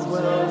bones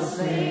will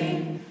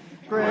sing.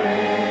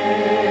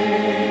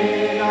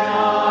 Great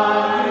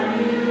are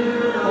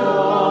you,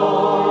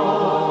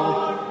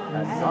 Lord.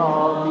 And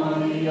all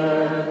the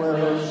earth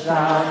will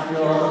shout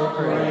your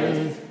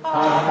praise,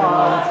 our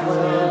hearts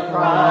will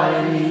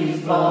cry,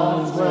 these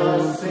bones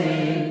will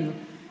sing.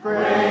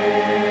 Great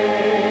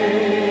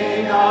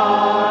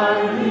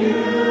are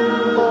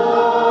you,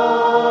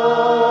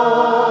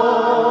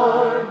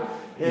 Lord.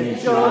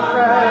 It's your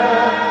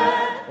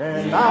breath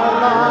in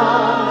our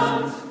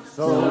lungs,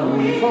 so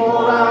we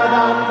pour out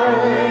our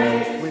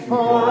praise, we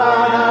pour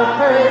out our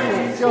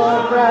praise. It's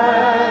your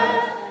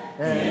breath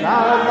in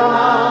our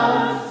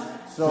lungs,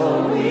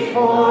 so we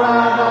pour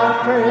out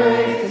our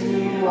praise to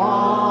you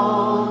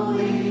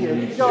only.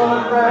 It's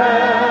your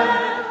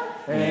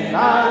breath in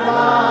our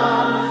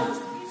lungs,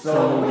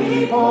 so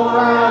we pour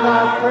out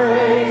our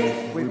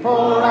praise, we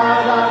pour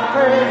out our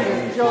praise.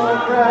 It's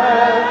your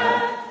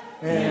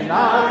breath in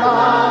our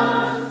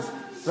lungs,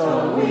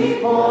 so we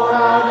pour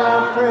out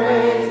our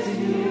praise to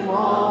you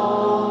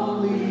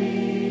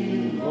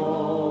only,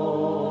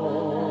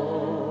 Lord.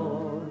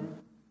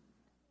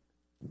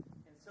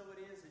 And so it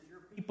is, as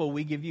your people,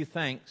 we give you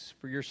thanks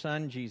for your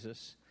Son,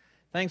 Jesus.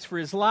 Thanks for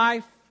His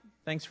life.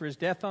 Thanks for His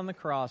death on the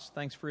cross.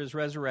 Thanks for His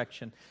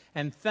resurrection.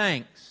 And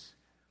thanks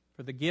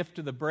for the gift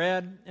of the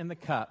bread and the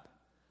cup,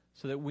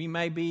 so that we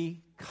may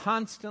be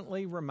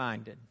constantly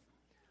reminded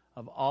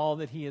of all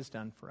that He has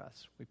done for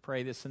us. We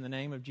pray this in the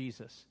name of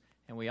Jesus,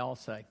 and we all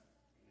say,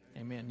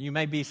 amen. You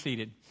may be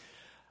seated.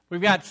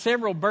 We've got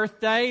several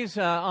birthdays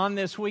on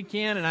this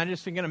weekend, and I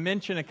just am going to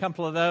mention a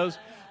couple of those.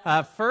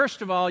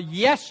 First of all,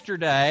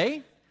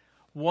 yesterday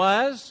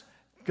was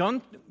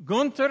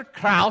Gunther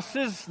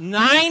Krause's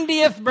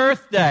 90th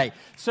birthday.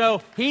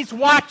 So he's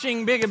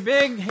watching.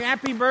 Big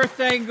happy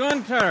birthday,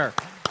 Gunther.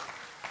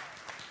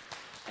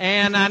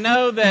 And I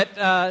know that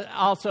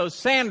also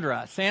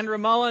Sandra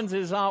Mullins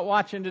is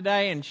watching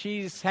today, and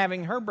she's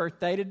having her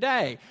birthday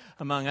today,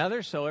 among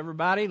others. So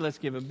everybody, let's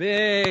give a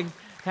big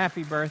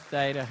happy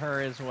birthday to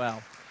her as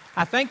well.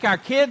 I think our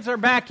kids are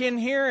back in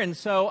here, and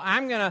so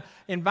I'm going to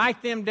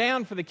invite them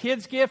down for the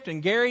kids' gift,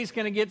 and Gary's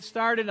going to get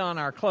started on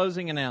our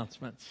closing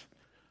announcements.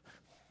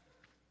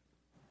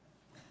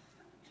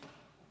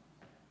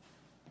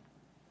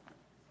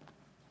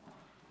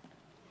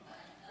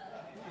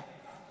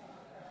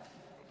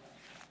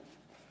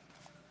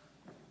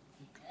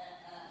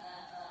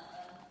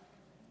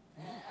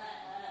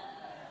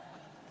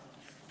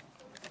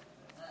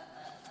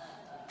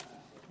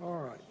 All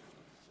right.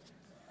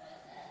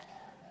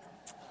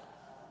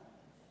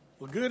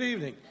 Well, good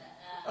evening.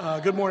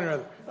 Good morning,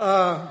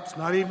 rather. It's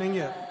not evening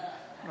yet.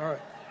 All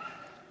right.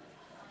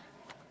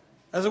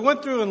 As I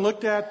went through and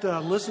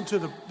listened to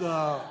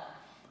the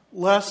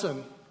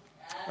lesson,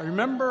 I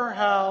remember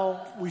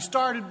how we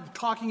started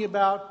talking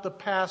about the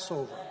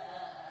Passover.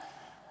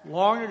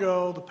 Long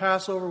ago, the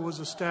Passover was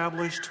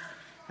established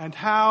and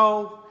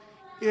how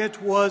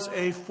it was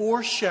a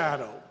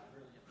foreshadow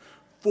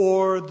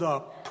for the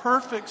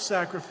perfect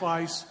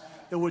sacrifice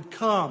that would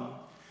come.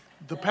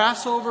 The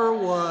Passover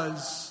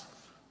was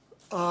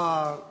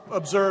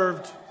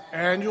observed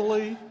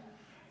annually,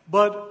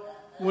 but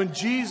when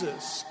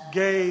Jesus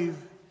gave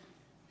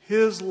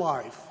his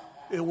life,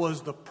 it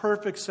was the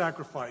perfect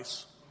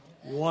sacrifice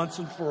once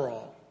and for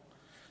all.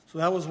 So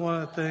that was one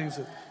of the things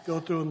that go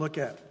through and look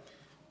at.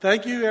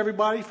 Thank you,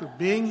 everybody, for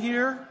being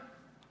here.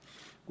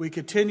 We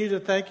continue to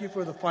thank you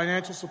for the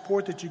financial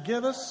support that you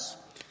give us.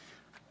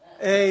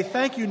 A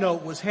thank you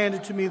note was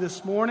handed to me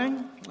this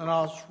morning, and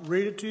I'll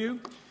read it to you.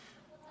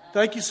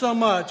 Thank you so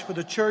much for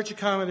the church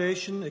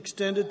accommodation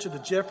extended to the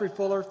Jeffrey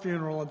Fuller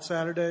funeral on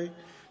Saturday,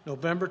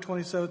 November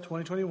 27,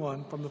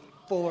 2021, from the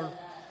Fuller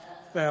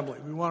family.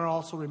 We want to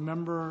also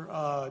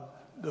remember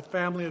the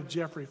family of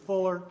Jeffrey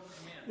Fuller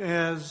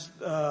as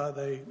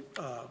they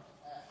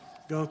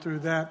go through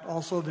that.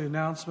 Also, the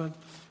announcement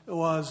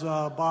was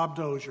Bob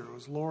Dozier. It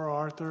was Laura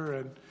Arthur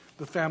and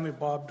the family of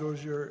Bob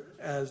Dozier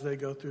as they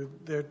go through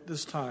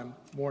this time,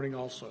 mourning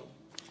also.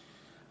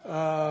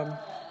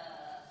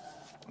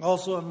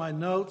 Also in my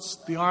notes,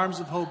 the Arms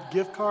of Hope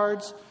gift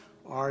cards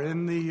are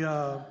in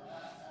the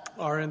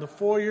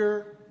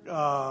foyer.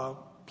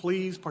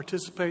 Please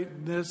participate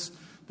in this.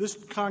 This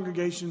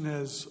congregation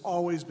has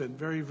always been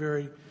very,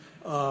 very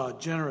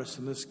generous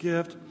in this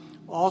gift.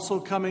 Also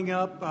coming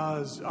up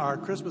is our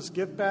Christmas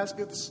gift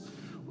baskets.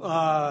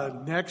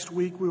 Next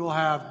week we will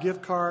have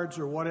gift cards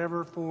or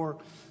whatever for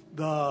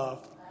the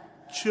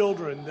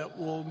children that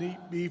will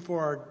be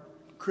for our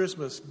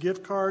Christmas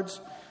gift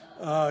cards.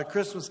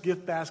 Christmas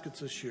gift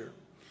baskets this year.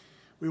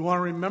 We want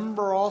to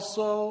remember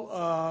also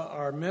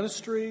our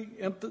mission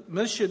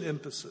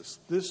emphasis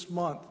this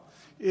month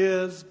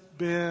is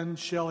Ben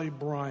Shelley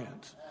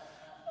Bryant.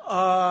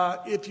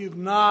 If you've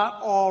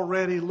not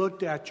already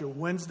looked at your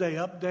Wednesday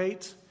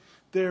update,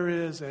 there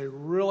is a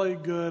really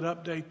good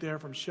update there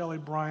from Shelley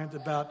Bryant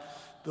about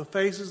the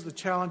faces, the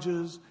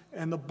challenges,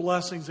 and the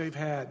blessings they've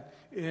had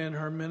in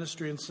her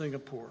ministry in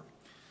Singapore.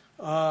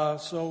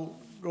 So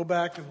go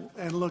back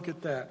and look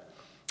at that.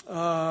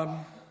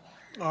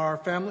 Our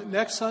family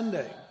next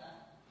Sunday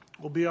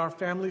will be our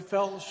family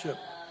fellowship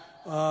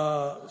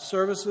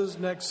services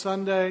next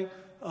Sunday.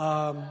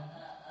 It'll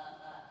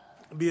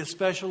be a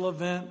special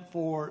event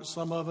for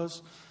some of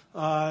us.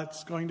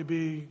 It's going to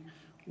be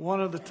one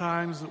of the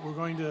times that we're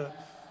going to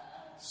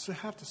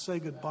have to say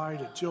goodbye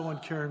to Joe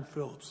and Karen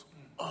Phillips.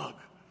 Ugh.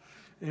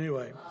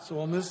 Anyway, so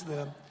we'll miss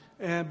them.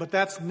 But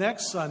that's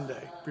next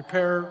Sunday.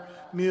 Prepare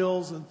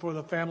meals and for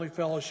the family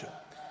fellowship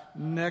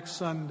next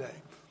Sunday.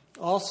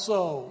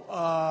 Also,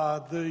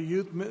 the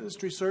Youth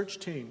Ministry Search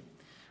Team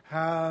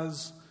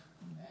has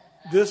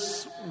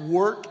this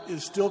work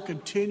is still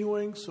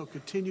continuing, so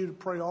continue to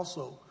pray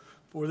also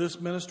for this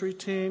ministry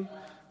team.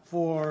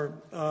 For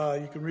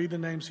you can read the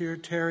names here: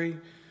 Terry,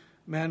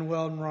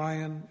 Manuel, and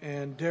Ryan,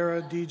 and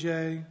Dara,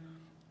 DJ,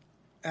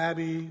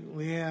 Abby,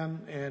 Leanne,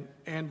 and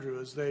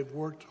Andrew, as they've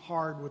worked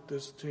hard with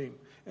this team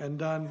and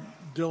done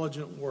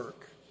diligent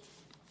work.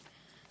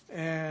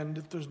 And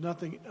if there's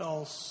nothing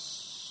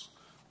else,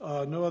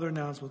 no other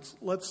announcements,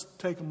 let's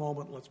take a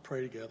moment, let's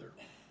pray together.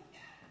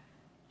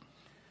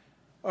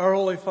 Our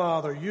Holy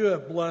Father, you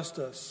have blessed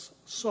us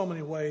so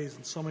many ways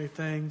and so many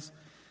things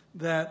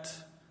that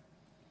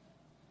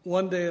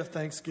one day of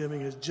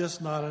Thanksgiving is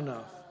just not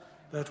enough,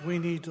 that we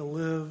need to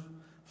live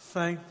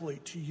thankfully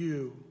to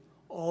you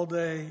all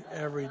day,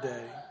 every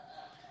day.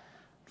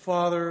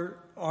 Father,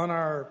 on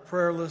our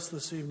prayer list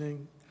this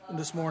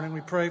morning,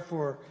 we pray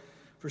for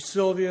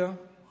Sylvia,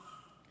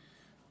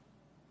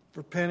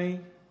 for Penny,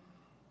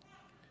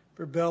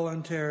 for Bella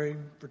and Terry,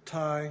 for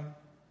Ty,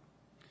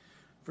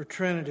 for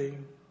Trinity,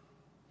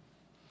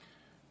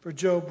 for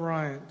Joe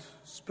Bryant,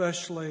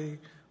 especially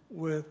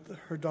with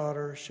her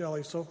daughter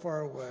Shelley so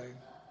far away,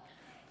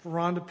 for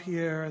Rhonda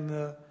Pierre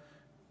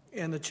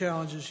and the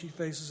challenges she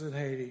faces in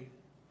Haiti.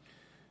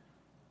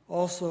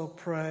 Also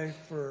pray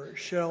for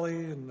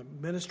Shelley and the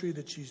ministry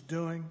that she's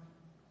doing,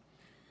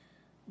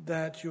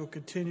 that you'll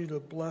continue to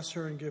bless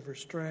her and give her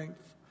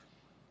strength.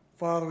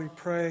 Father, we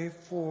pray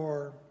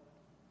for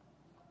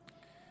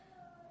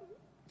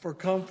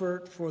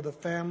comfort for the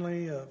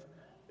family of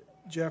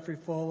Jeffrey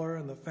Fuller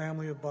and the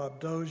family of Bob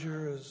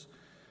Dozier as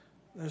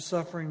they're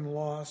suffering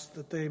loss,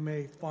 that they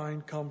may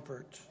find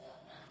comfort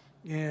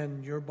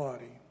in your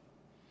body.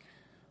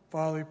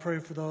 Father, we pray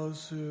for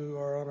those who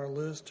are on our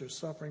list who are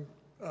suffering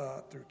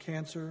through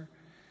cancer,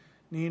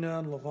 Nina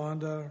and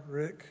Lavonda,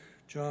 Rick,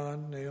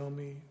 John,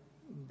 Naomi,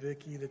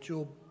 Vicky, that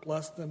you'll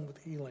bless them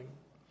with healing,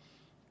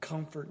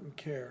 comfort, and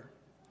care.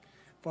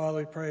 Father,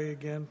 we pray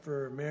again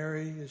for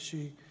Mary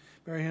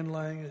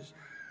Henlang, as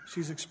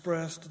she's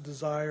expressed a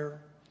desire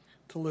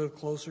to live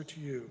closer to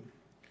you.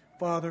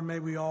 Father, may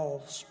we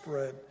all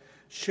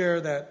share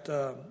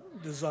that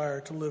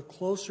desire to live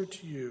closer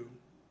to you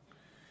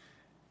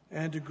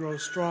and to grow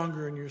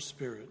stronger in your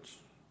spirit.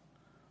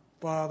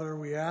 Father,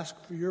 we ask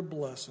for your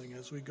blessing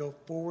as we go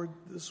forward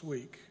this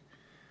week,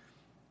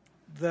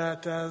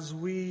 that as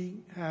we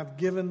have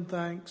given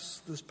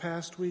thanks this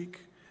past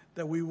week,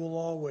 that we will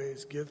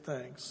always give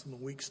thanks in the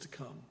weeks to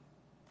come.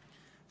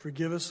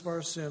 Forgive us of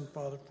our sin,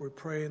 Father, for we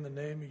pray in the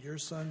name of your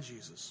Son,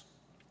 Jesus.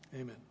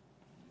 Amen.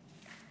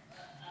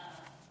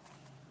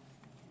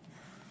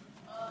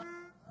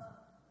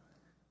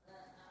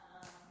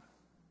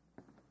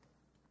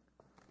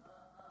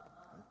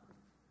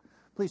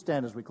 Please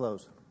stand as we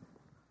close.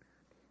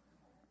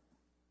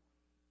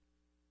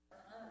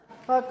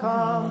 A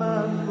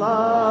common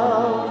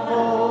love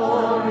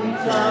for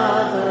each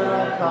other,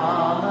 a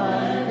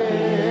common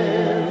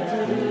gift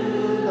to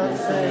the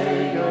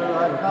Savior,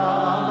 a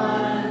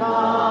common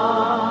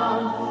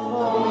bond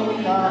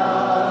holding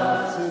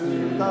us to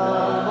the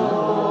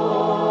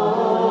Lord,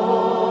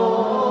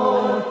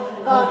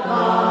 a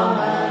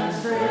common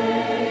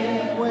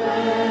strength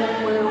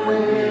when we're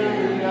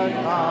weary, a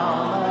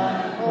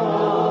common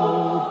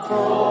hope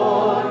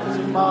for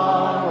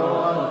tomorrow,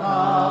 a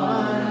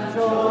common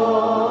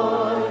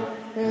joy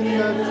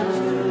in the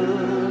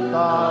truth of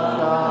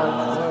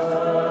God's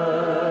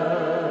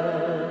word.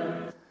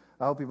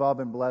 I hope you've all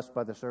been blessed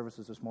by the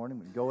services this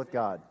morning. Go with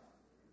God.